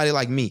 So somebody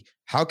like me,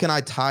 how can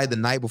I tie the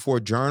Night Before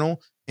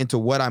Journal into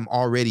what I'm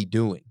already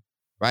doing,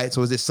 right?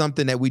 So is it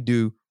something that we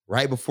do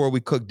right before we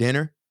cook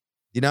dinner,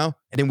 and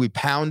then we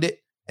pound it?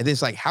 And then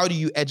it's like, how do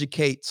you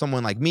educate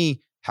someone like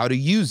me how to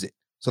use it?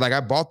 So like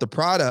I bought the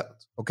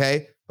product,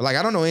 okay? But like,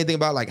 I don't know anything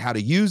about like how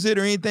to use it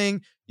or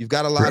anything. You've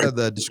got a lot of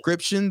the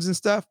descriptions and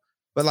stuff,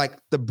 but like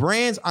the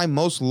brands I'm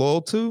most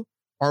loyal to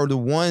are the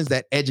ones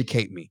that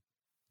educate me.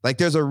 Like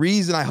there's a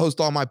reason I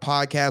host all my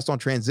podcasts on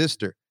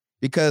Transistor,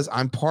 because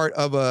I'm part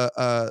of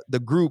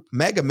the group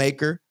Mega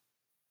Maker.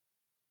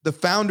 The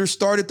founder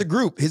started the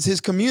group. It's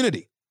his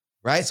community,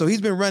 right? So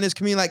he's been running his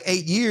community like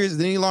 8 years.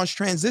 Then he launched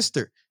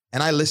Transistor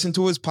and I listen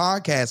to his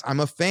podcast. I'm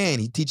a fan.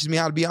 He teaches me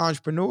how to be an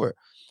entrepreneur.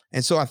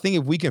 And so I think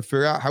if we can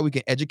figure out how we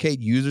can educate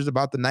users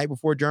about the Night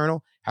Before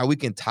Journal, how we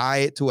can tie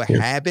it to a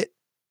habit,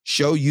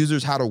 show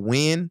users how to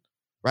win,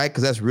 right?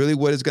 Because that's really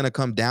what it's going to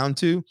come down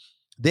to.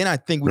 Then I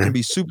think we can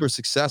be super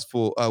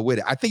successful with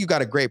it. I think you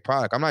got a great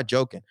product. I'm not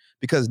joking,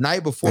 because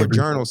Night Before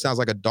Journal sounds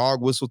like a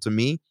dog whistle to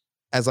me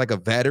as like a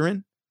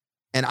veteran.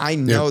 And I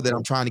know that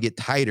I'm trying to get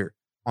tighter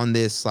on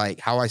this, like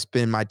how I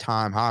spend my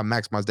time, how I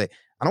maximize day.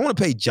 I don't want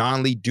to pay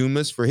John Lee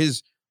Dumas for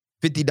his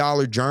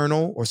 $50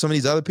 journal or some of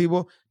these other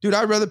people. Dude,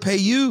 I'd rather pay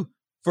you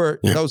for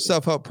those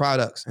self-help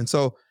products. And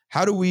so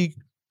how do we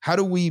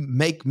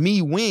make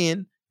me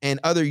win and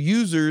other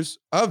users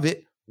of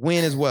it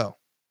win as well?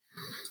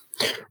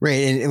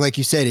 Right. And like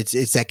you said,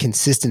 it's that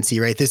consistency,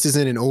 right? This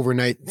isn't an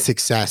overnight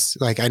success.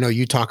 Like I know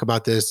you talk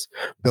about this,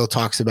 Bill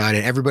talks about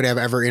it. Everybody I've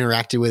ever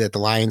interacted with at the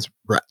Lions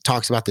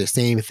talks about the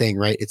same thing,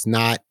 right?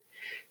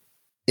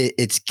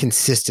 It's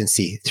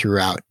consistency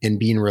throughout, and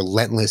being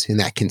relentless in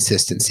that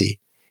consistency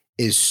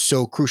is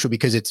so crucial,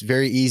 because it's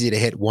very easy to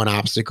hit one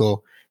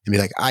obstacle and be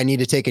like, I need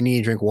to take a knee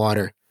and drink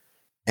water.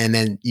 And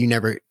then you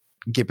never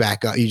get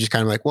back up. You just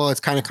kind of like, well, it's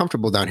kind of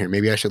comfortable down here.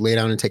 Maybe I should lay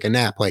down and take a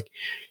nap. Like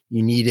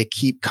you need to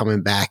keep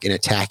coming back and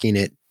attacking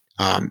it,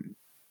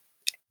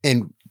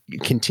 and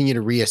continue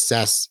to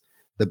reassess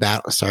the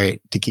battle.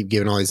 Sorry to keep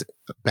giving all these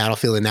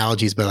battlefield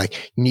analogies, but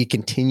like you need to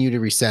continue to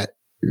reassess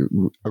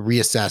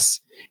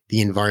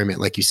the environment,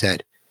 like you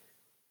said.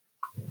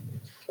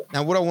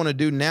 Now, what I want to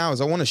do now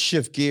is I want to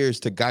shift gears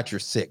to Got Your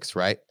Six,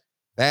 right?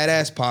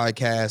 Badass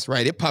podcast,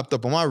 right? It popped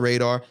up on my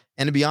radar.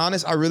 And to be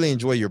honest, I really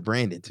enjoy your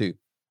branding too.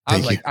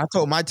 I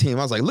told my team,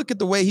 I was like, look at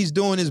the way he's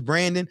doing his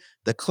branding,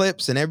 the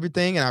clips and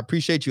everything. And I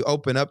appreciate you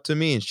opening up to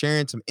me and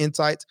sharing some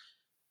insights.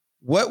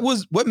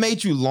 What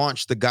made you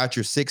launch the Got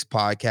Your Six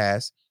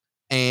podcast?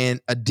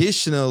 And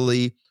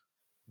additionally,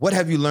 what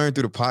have you learned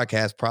through the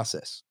podcast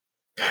process?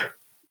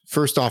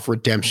 First off,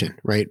 redemption,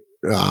 right?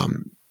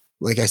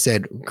 Like I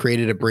said,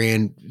 created a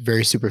brand,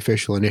 very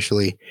superficial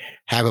initially,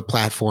 have a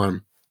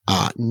platform,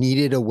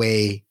 needed a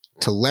way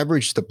to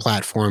leverage the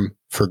platform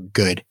for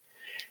good.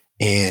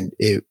 And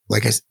it,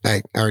 like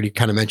I already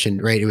kind of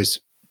mentioned, right? It was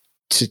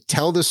to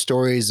tell the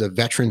stories of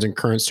veterans and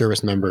current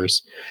service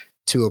members,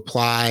 to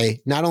apply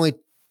not only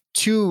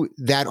to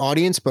that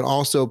audience, but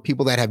also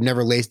people that have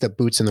never laced up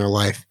boots in their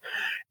life,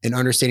 and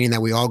understanding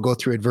that we all go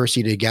through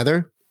adversity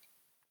together,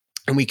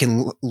 and we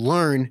can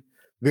learn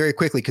very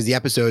quickly, because the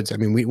episodes, I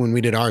mean, when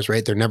we did ours,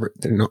 right, they're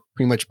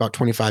pretty much about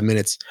 25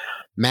 minutes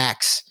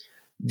max.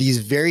 These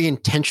very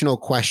intentional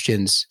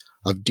questions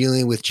of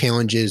dealing with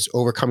challenges,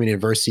 overcoming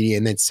adversity,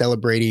 and then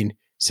celebrating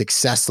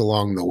success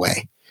along the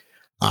way.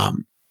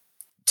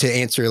 To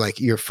answer like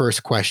your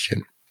first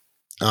question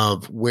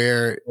of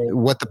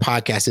what the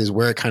podcast is,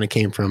 where it kind of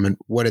came from, and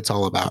what it's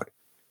all about.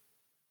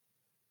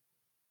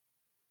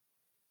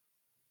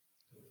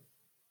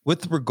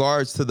 With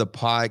regards to the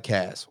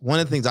podcast, one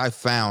of the things I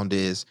found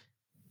is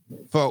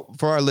for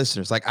our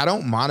listeners, like I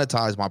don't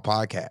monetize my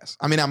podcast.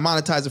 I mean, I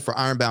monetize it for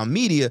Ironbound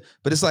Media,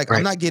 but it's like, right,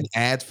 I'm not getting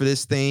ads for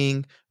this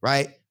thing,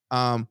 right?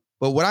 But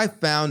what I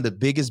found the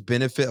biggest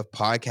benefit of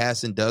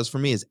podcasting does for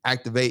me is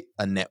activate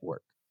a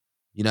network,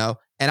 you know?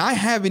 And I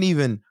haven't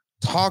even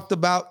talked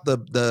about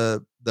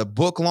the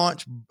book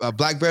launch,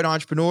 Black Bear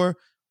Entrepreneur,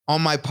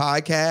 on my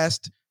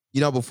podcast, you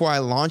know, before I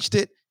launched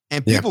it,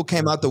 and people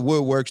came out the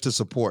woodworks to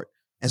support.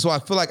 And so I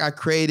feel like I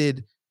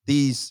created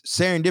these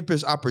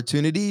serendipitous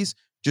opportunities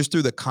just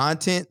through the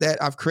content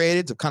that I've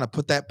created to kind of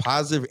put that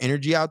positive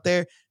energy out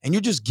there. And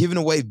you're just giving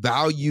away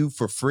value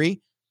for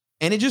free.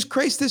 And it just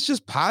creates this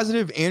just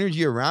positive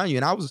energy around you.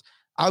 And I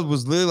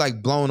was literally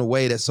like blown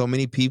away that so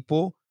many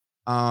people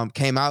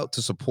came out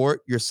to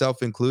support,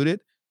 yourself included.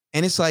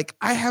 And it's like,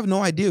 I have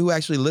no idea who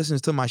actually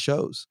listens to my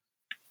shows.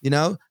 You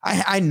know,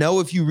 I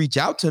know if you reach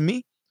out to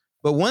me,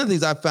 but one of the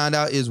things I found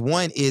out is,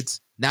 one, it's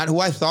not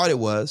who I thought it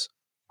was.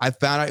 I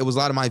found out it was a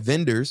lot of my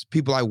vendors,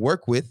 people I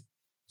work with,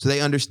 so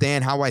they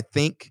understand how I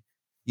think,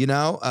 you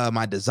know,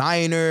 my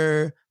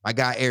designer, my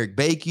guy, Eric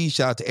Bakey,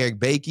 shout out to Eric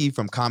Bakey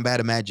from Combat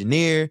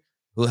Imagineer,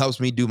 who helps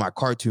me do my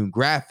cartoon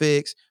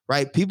graphics,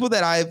 right? People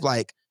that I've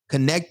like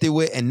connected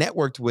with and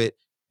networked with.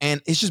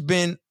 And it's just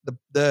been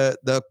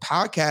the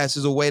podcast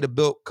is a way to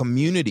build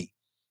community,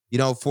 you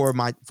know, for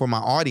my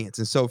audience.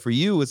 And so for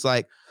you, it's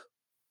like,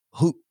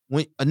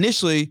 when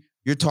initially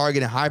you're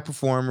targeting high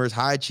performers,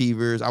 high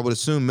achievers, I would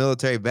assume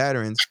military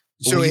veterans.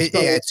 So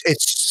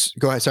it's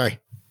go ahead. Sorry.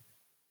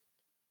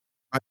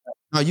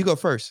 No, you go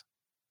first.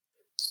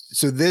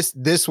 So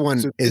this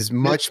one is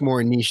much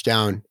more niche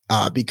down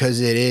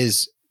because it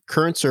is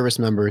current service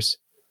members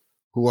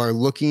who are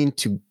looking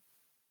to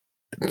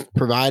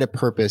provide a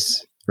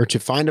purpose, or to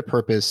find a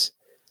purpose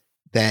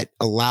that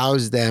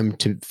allows them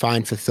to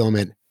find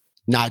fulfillment,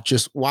 not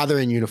just while they're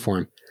in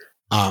uniform,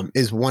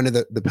 is one of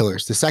the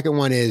pillars. The second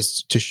one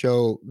is to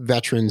show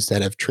veterans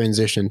that have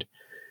transitioned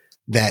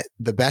that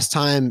the best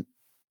time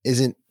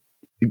isn't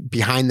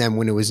behind them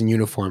when it was in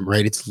uniform,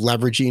 right? It's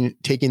leveraging,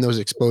 taking those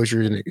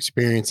exposures and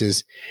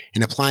experiences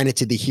and applying it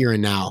to the here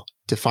and now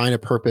to find a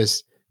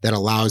purpose that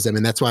allows them.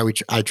 And that's why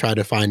I try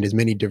to find as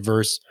many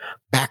diverse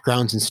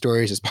backgrounds and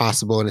stories as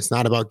possible. And it's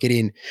not about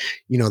getting,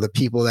 you know, the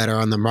people that are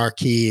on the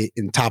marquee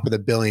and top of the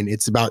billing.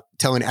 It's about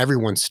telling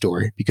everyone's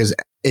story, because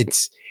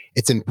it's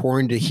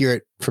important to hear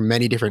it from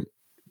many different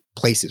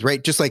places,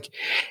 right? Just like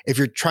if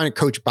you're trying to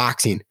coach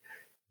boxing,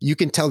 you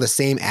can tell the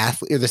same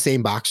athlete or the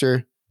same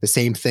boxer the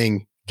same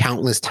thing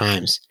countless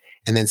times.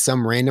 And then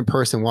some random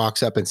person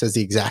walks up and says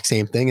the exact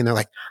same thing. And they're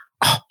like,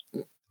 oh,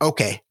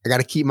 okay, I got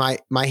to keep my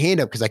hand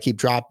up because I keep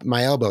dropping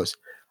my elbows.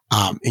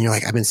 And you're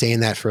like, I've been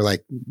saying that for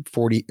like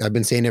I've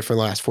been saying it for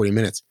the last 40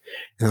 minutes.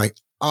 And they're like,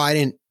 oh, I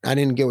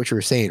didn't get what you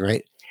were saying.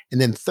 Right. And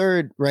then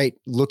third, right,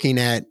 looking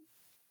at,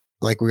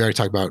 like we already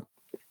talked about,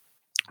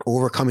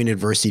 overcoming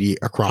adversity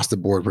across the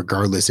board,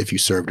 regardless if you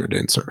served or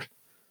didn't serve.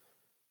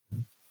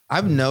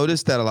 I've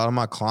noticed that a lot of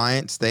my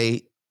clients,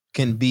 they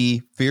can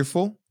be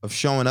fearful of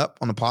showing up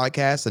on the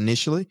podcast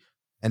initially.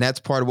 And that's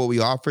part of what we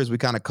offer, is we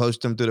kind of coach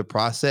them through the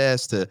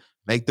process to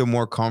make them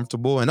more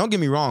comfortable. And don't get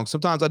me wrong,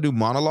 sometimes I do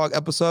monologue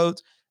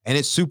episodes and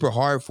it's super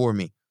hard for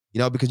me, you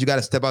know, because you got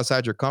to step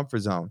outside your comfort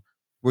zone.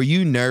 Were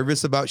you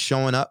nervous about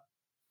showing up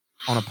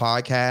on a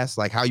podcast,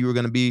 like how you were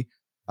going to be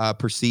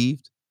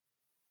perceived?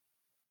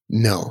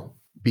 No,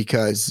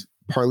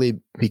 partly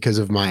because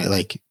of my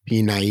like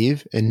being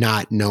naive and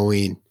not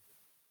knowing,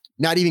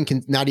 not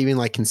even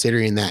like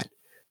considering that,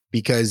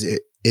 because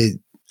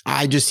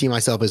I just see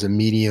myself as a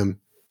medium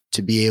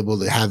to be able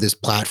to have this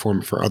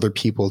platform for other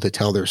people to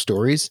tell their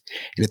stories.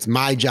 And it's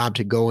my job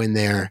to go in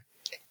there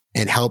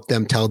and help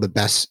them tell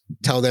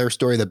their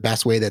story the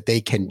best way that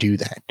they can do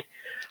that.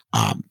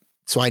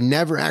 So I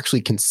never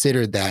actually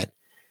considered that.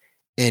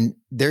 And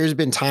there's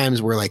been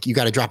times where like you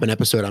got to drop an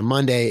episode on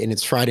Monday and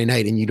it's Friday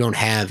night and you don't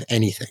have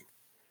anything,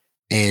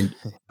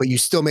 but you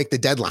still make the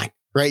deadline,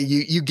 right?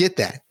 You get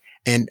that.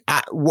 And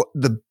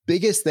the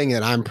biggest thing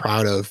that I'm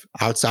proud of,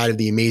 outside of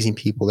the amazing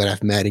people that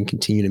I've met and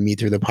continue to meet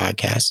through the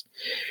podcast,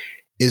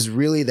 is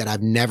really that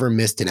I've never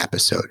missed an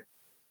episode.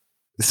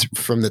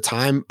 From the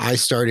time I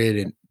started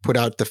and put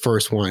out the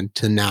first one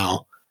to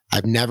now,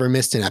 I've never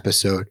missed an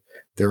episode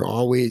There's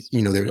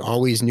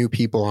always new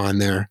people on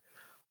there.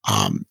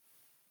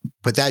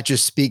 But that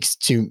just speaks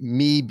to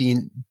me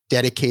being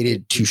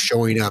dedicated to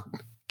showing up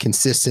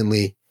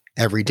consistently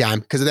every time,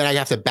 because then I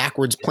have to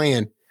backwards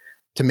plan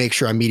to make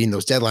sure I'm meeting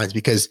those deadlines,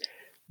 because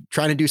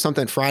trying to do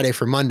something Friday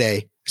for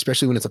Monday,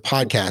 especially when it's a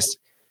podcast,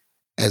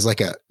 as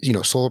like a,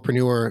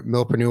 solopreneur,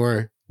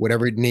 millpreneur,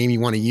 whatever name you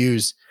want to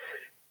use,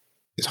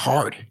 is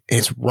hard and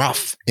it's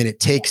rough and it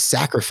takes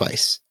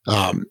sacrifice.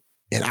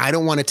 And I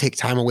don't want to take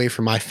time away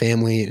from my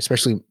family,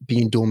 especially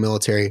being dual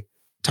military,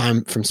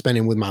 time from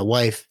spending with my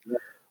wife,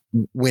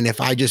 when if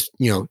I just,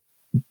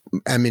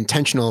 am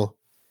intentional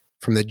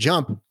from the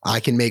jump, I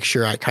can make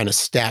sure I kind of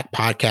stack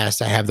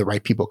podcasts. I have the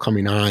right people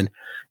coming on,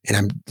 and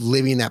I'm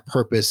living that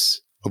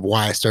purpose of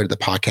why I started the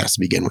podcast to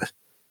begin with.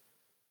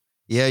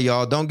 Yeah,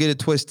 y'all, don't get it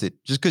twisted.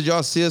 Just because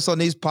y'all see us on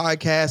these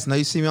podcasts, now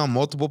you see me on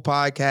multiple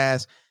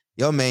podcasts,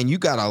 yo, man, you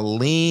got to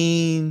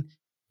lean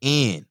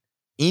in.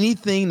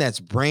 Anything that's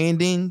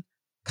branding,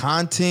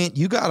 content,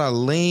 you got to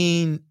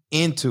lean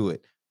into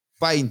it.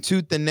 Fighting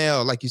tooth and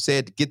nail, like you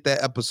said, to get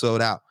that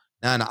episode out.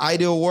 Now, in the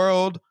ideal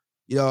world,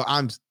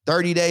 I'm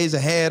 30 days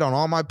ahead on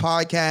all my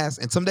podcasts,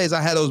 and some days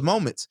I had those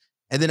moments.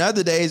 And then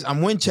other days,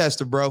 I'm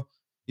Winchester, bro.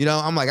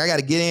 I'm like, I got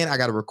to get in, I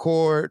got to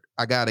record,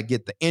 I got to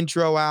get the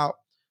intro out.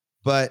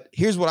 But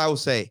here's what I will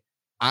say.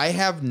 I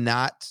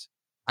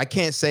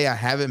can't say I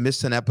haven't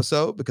missed an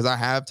episode, because I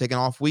have taken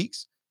off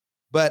weeks,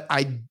 but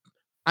I'm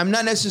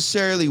not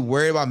necessarily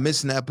worried about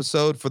missing an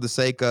episode for the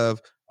sake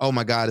of, oh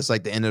my God, it's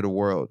like the end of the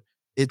world.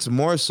 It's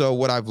more so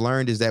what I've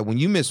learned is that when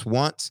you miss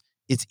once,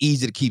 it's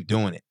easy to keep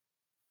doing it,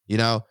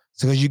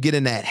 so because you get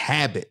in that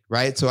habit,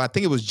 right? So I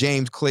think it was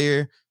James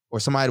Clear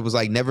or somebody was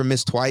like, never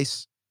miss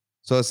twice.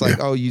 So it's like,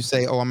 oh, you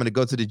say, oh, I'm going to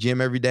go to the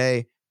gym every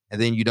day, and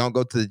then you don't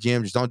go to the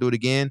gym, just don't do it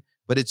again.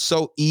 But it's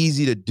so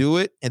easy to do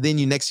it. And then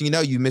next thing you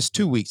know, you miss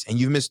 2 weeks and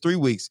you've missed 3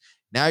 weeks.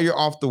 Now you're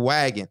off the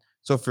wagon.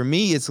 So for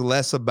me, it's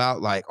less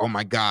about like, oh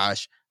my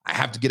gosh, I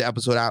have to get an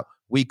episode out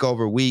week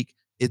over week.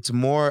 It's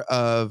more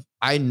of,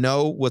 I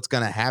know what's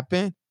going to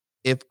happen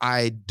if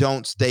I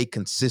don't stay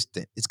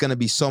consistent. It's going to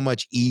be so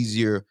much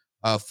easier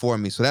for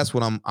me. So that's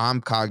what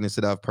I'm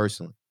cognizant of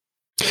personally.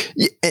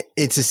 Yeah,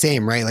 it's the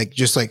same, right?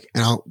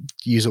 And I'll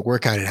use a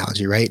workout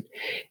analogy, right?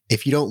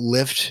 If you don't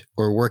lift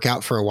or work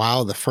out for a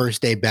while, the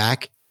first day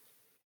back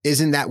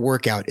isn't that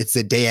workout. It's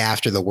the day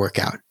after the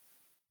workout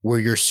where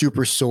you're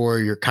super sore,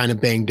 you're kind of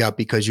banged up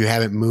because you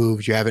haven't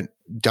moved, you haven't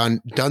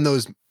done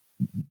the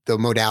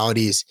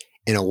modalities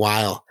in a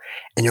while.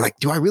 And you're like,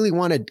 do I really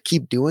want to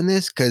keep doing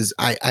this? Because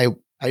I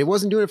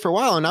wasn't doing it for a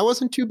while and I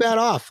wasn't too bad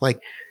off.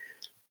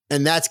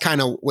 And that's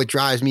kind of what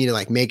drives me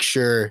to make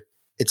sure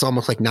it's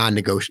almost like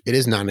non-negotiable. It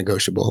is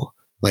non-negotiable,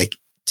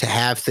 to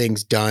have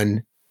things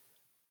done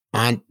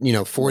on,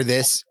 for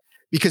this,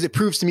 because it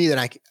proves to me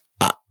that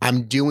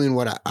I'm doing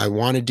what I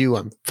want to do.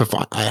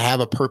 I have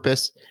a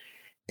purpose,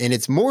 and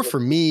it's more for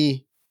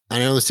me. I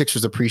know the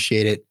Sixers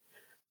appreciate it,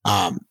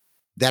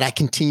 that I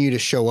continue to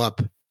show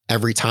up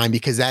every time,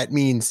 because that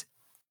means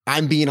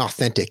I'm being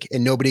authentic,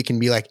 and nobody can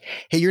be like,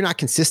 hey, you're not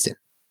consistent.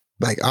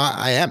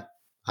 I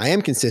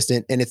am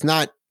consistent, and it's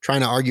not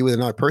trying to argue with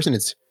another person.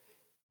 It's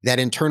that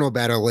internal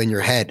battle in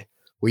your head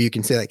where you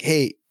can say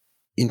hey,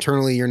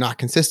 internally you're not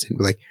consistent.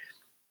 But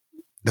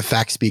the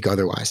facts speak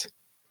otherwise.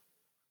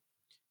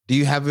 Do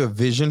you have a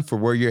vision for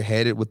where you're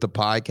headed with the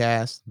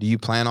podcast? Do you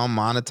plan on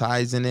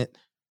monetizing it?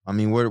 I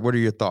mean, what are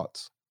your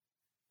thoughts?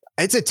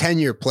 It's a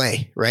 10-year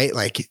play, right?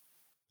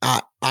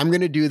 I'm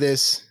going to do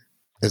this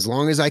as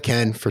long as I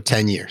can for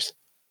 10 years,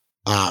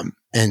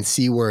 and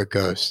see where it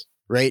goes.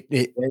 Right.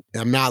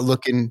 I'm not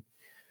looking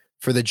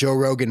for the Joe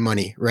Rogan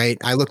money, right?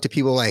 I look to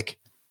people I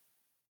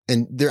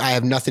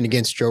have nothing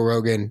against Joe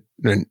Rogan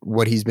and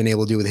what he's been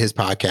able to do with his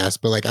podcast,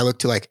 but I look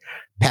to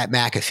Pat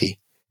McAfee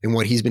and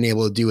what he's been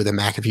able to do with the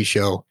McAfee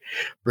show,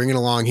 bringing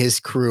along his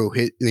crew,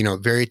 his,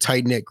 very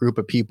tight knit group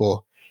of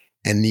people,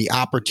 and the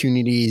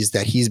opportunities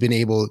that he's been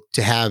able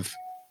to have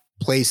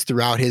placed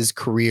throughout his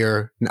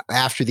career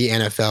after the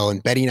NFL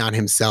and betting on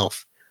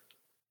himself,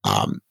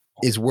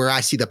 is where I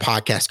see the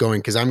podcast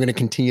going, because I'm going to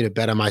continue to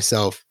bet on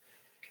myself.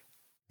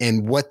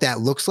 And what that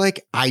looks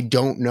like, I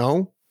don't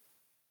know.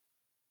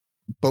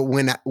 But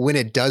when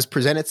it does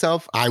present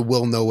itself, I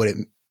will know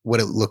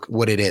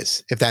what it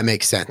is, if that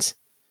makes sense.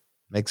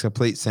 Makes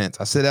complete sense.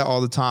 I say that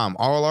all the time.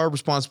 All our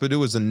responsibility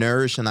is to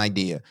nourish an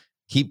idea,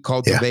 keep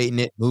cultivating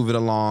it, move it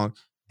along.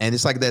 And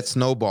it's like that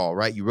snowball,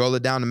 right? You roll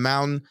it down the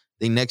mountain,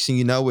 the next thing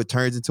you know, it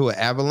turns into an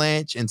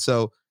avalanche. And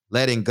so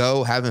letting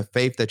go, having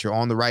faith that you're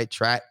on the right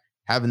track,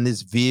 having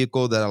this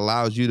vehicle that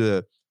allows you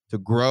to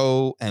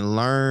grow and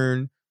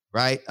learn,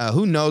 right?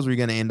 Who knows where you're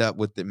going to end up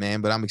with it,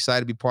 man? But I'm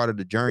excited to be part of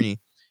the journey.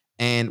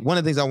 And one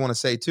of the things I want to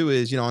say too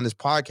is, on this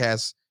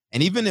podcast,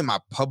 and even in my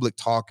public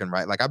talking,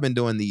 right? I've been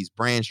doing these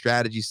brand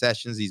strategy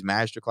sessions, these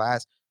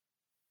masterclass.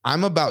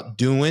 I'm about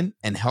doing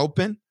and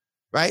helping,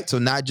 right? So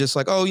not just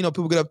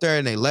people get up there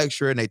and they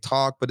lecture and they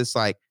talk, but it's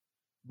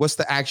what's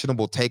the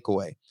actionable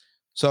takeaway?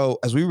 So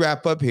as we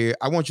wrap up here,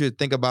 I want you to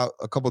think about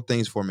a couple of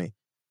things for me.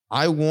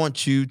 I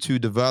want you to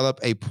develop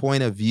a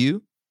point of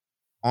view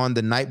on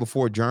the night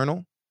before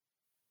journal.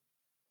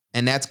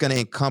 And that's going to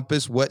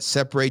encompass what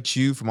separates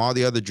you from all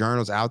the other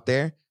journals out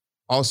there.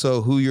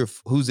 Also,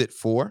 who's it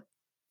for.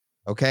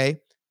 Okay.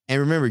 And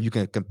remember, you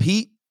can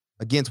compete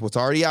against what's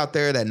already out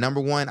there. That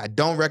number one, I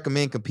don't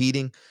recommend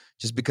competing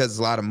just because it's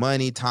a lot of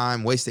money,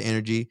 time, wasted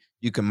energy.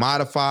 You can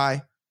modify,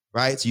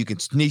 right? So you can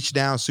niche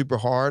down super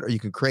hard, or you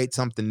can create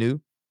something new,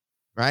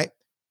 right?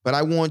 But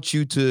I want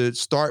you to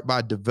start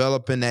by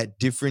developing that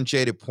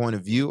differentiated point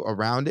of view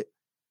around it.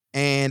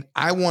 And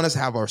I want us to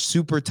have our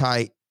super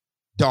tight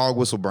dog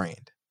whistle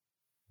brand,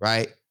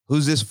 right?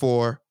 Who's this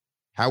for?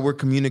 How we're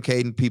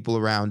communicating people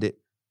around it,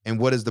 and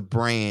what is the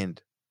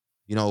brand,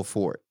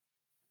 for it.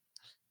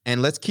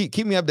 And let's keep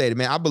me updated,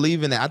 man. I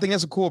believe in that. I think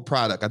that's a cool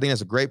product. I think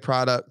that's a great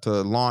product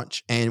to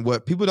launch. And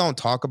what people don't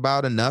talk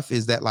about enough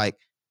is that, like,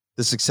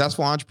 the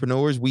successful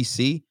entrepreneurs we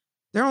see,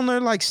 they're on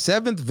their like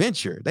 7th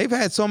venture. They've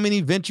had so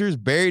many ventures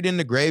buried in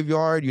the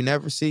graveyard you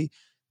never see.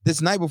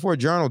 This Night Before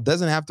Journal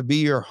doesn't have to be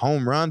your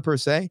home run per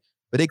se,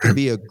 but it can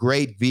be a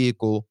great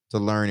vehicle to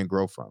learn and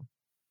grow from.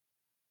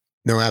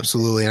 No,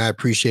 absolutely. And I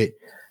appreciate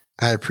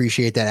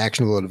that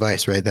actionable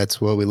advice, right?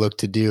 That's what we look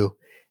to do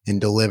and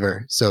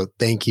deliver. So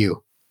thank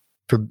you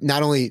for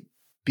not only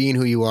being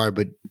who you are,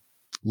 but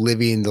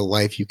living the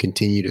life you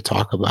continue to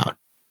talk about.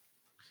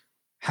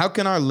 How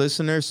can our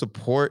listeners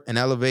support and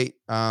elevate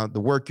the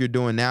work you're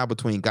doing now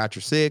between Got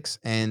Your Six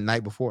and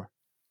Night Before?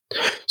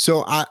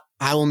 So I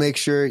will make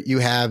sure you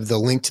have the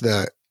link to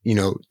the,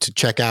 to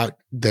check out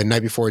the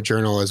Night Before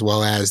Journal, as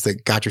well as the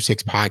Got Your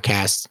Six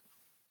podcast.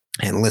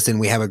 And listen,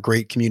 we have a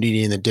great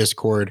community in the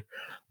Discord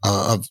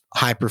of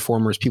high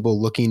performers,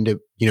 people looking to,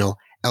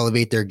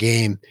 elevate their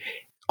game,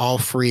 all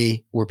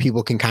free, where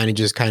people can kind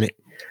of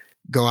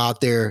go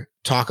out there,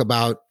 talk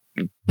about,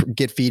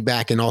 get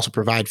feedback, and also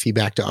provide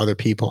feedback to other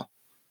people.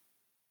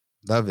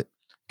 Love it.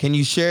 Can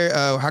you share,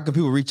 how can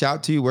people reach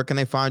out to you? Where can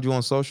they find you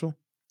on social?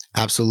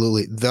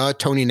 Absolutely. The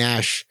Tony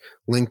Nash,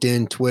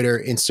 LinkedIn,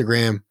 Twitter,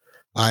 Instagram.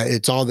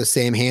 It's all the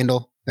same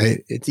handle.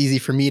 It's easy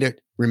for me to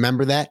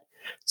remember that.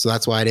 So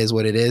that's why it is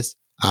what it is.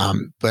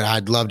 But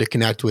I'd love to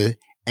connect with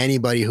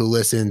anybody who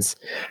listens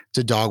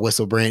to Dog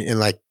Whistle Brand.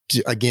 And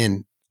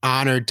again,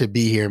 honored to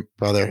be here,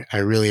 brother. I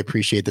really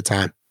appreciate the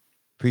time.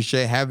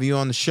 Appreciate having you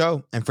on the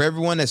show. And for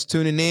everyone that's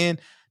tuning in,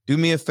 do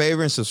me a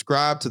favor and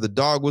subscribe to the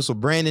Dog Whistle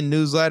Branding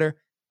newsletter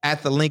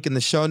at the link in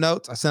the show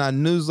notes. I send out a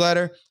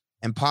newsletter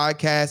and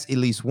podcast at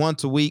least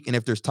once a week. And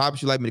if there's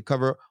topics you'd like me to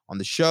cover on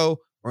the show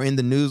or in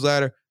the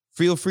newsletter,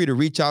 feel free to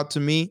reach out to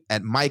me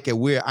at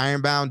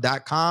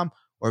mike@weirdIronbound.com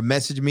or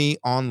message me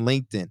on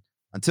LinkedIn.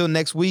 Until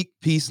next week,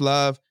 peace,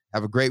 love.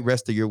 Have a great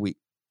rest of your week.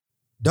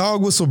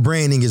 Dog Whistle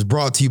Branding is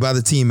brought to you by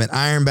the team at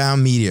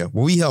Ironbound Media,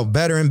 where we help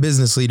veteran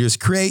business leaders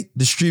create,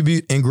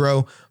 distribute, and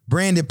grow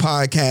branded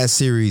podcast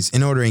series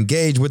in order to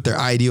engage with their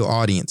ideal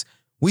audience.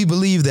 We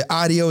believe that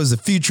audio is the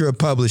future of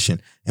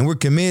publishing, and we're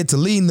committed to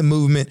leading the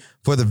movement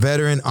for the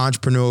veteran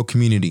entrepreneurial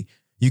community.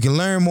 You can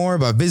learn more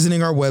by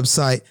visiting our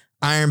website,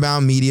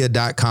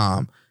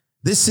 ironboundmedia.com.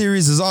 This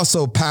series is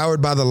also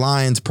powered by the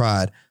Lion's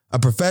Pride, a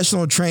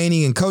professional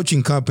training and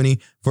coaching company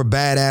for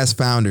badass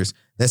founders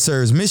that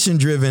serves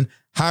mission-driven,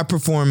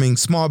 high-performing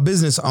small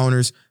business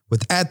owners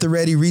with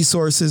at-the-ready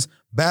resources,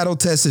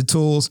 battle-tested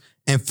tools,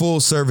 and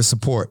full-service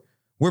support.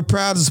 We're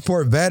proud to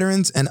support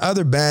veterans and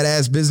other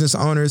badass business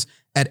owners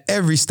at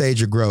every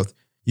stage of growth.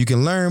 You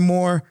can learn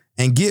more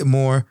and get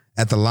more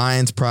at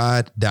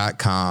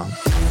thelionspride.com.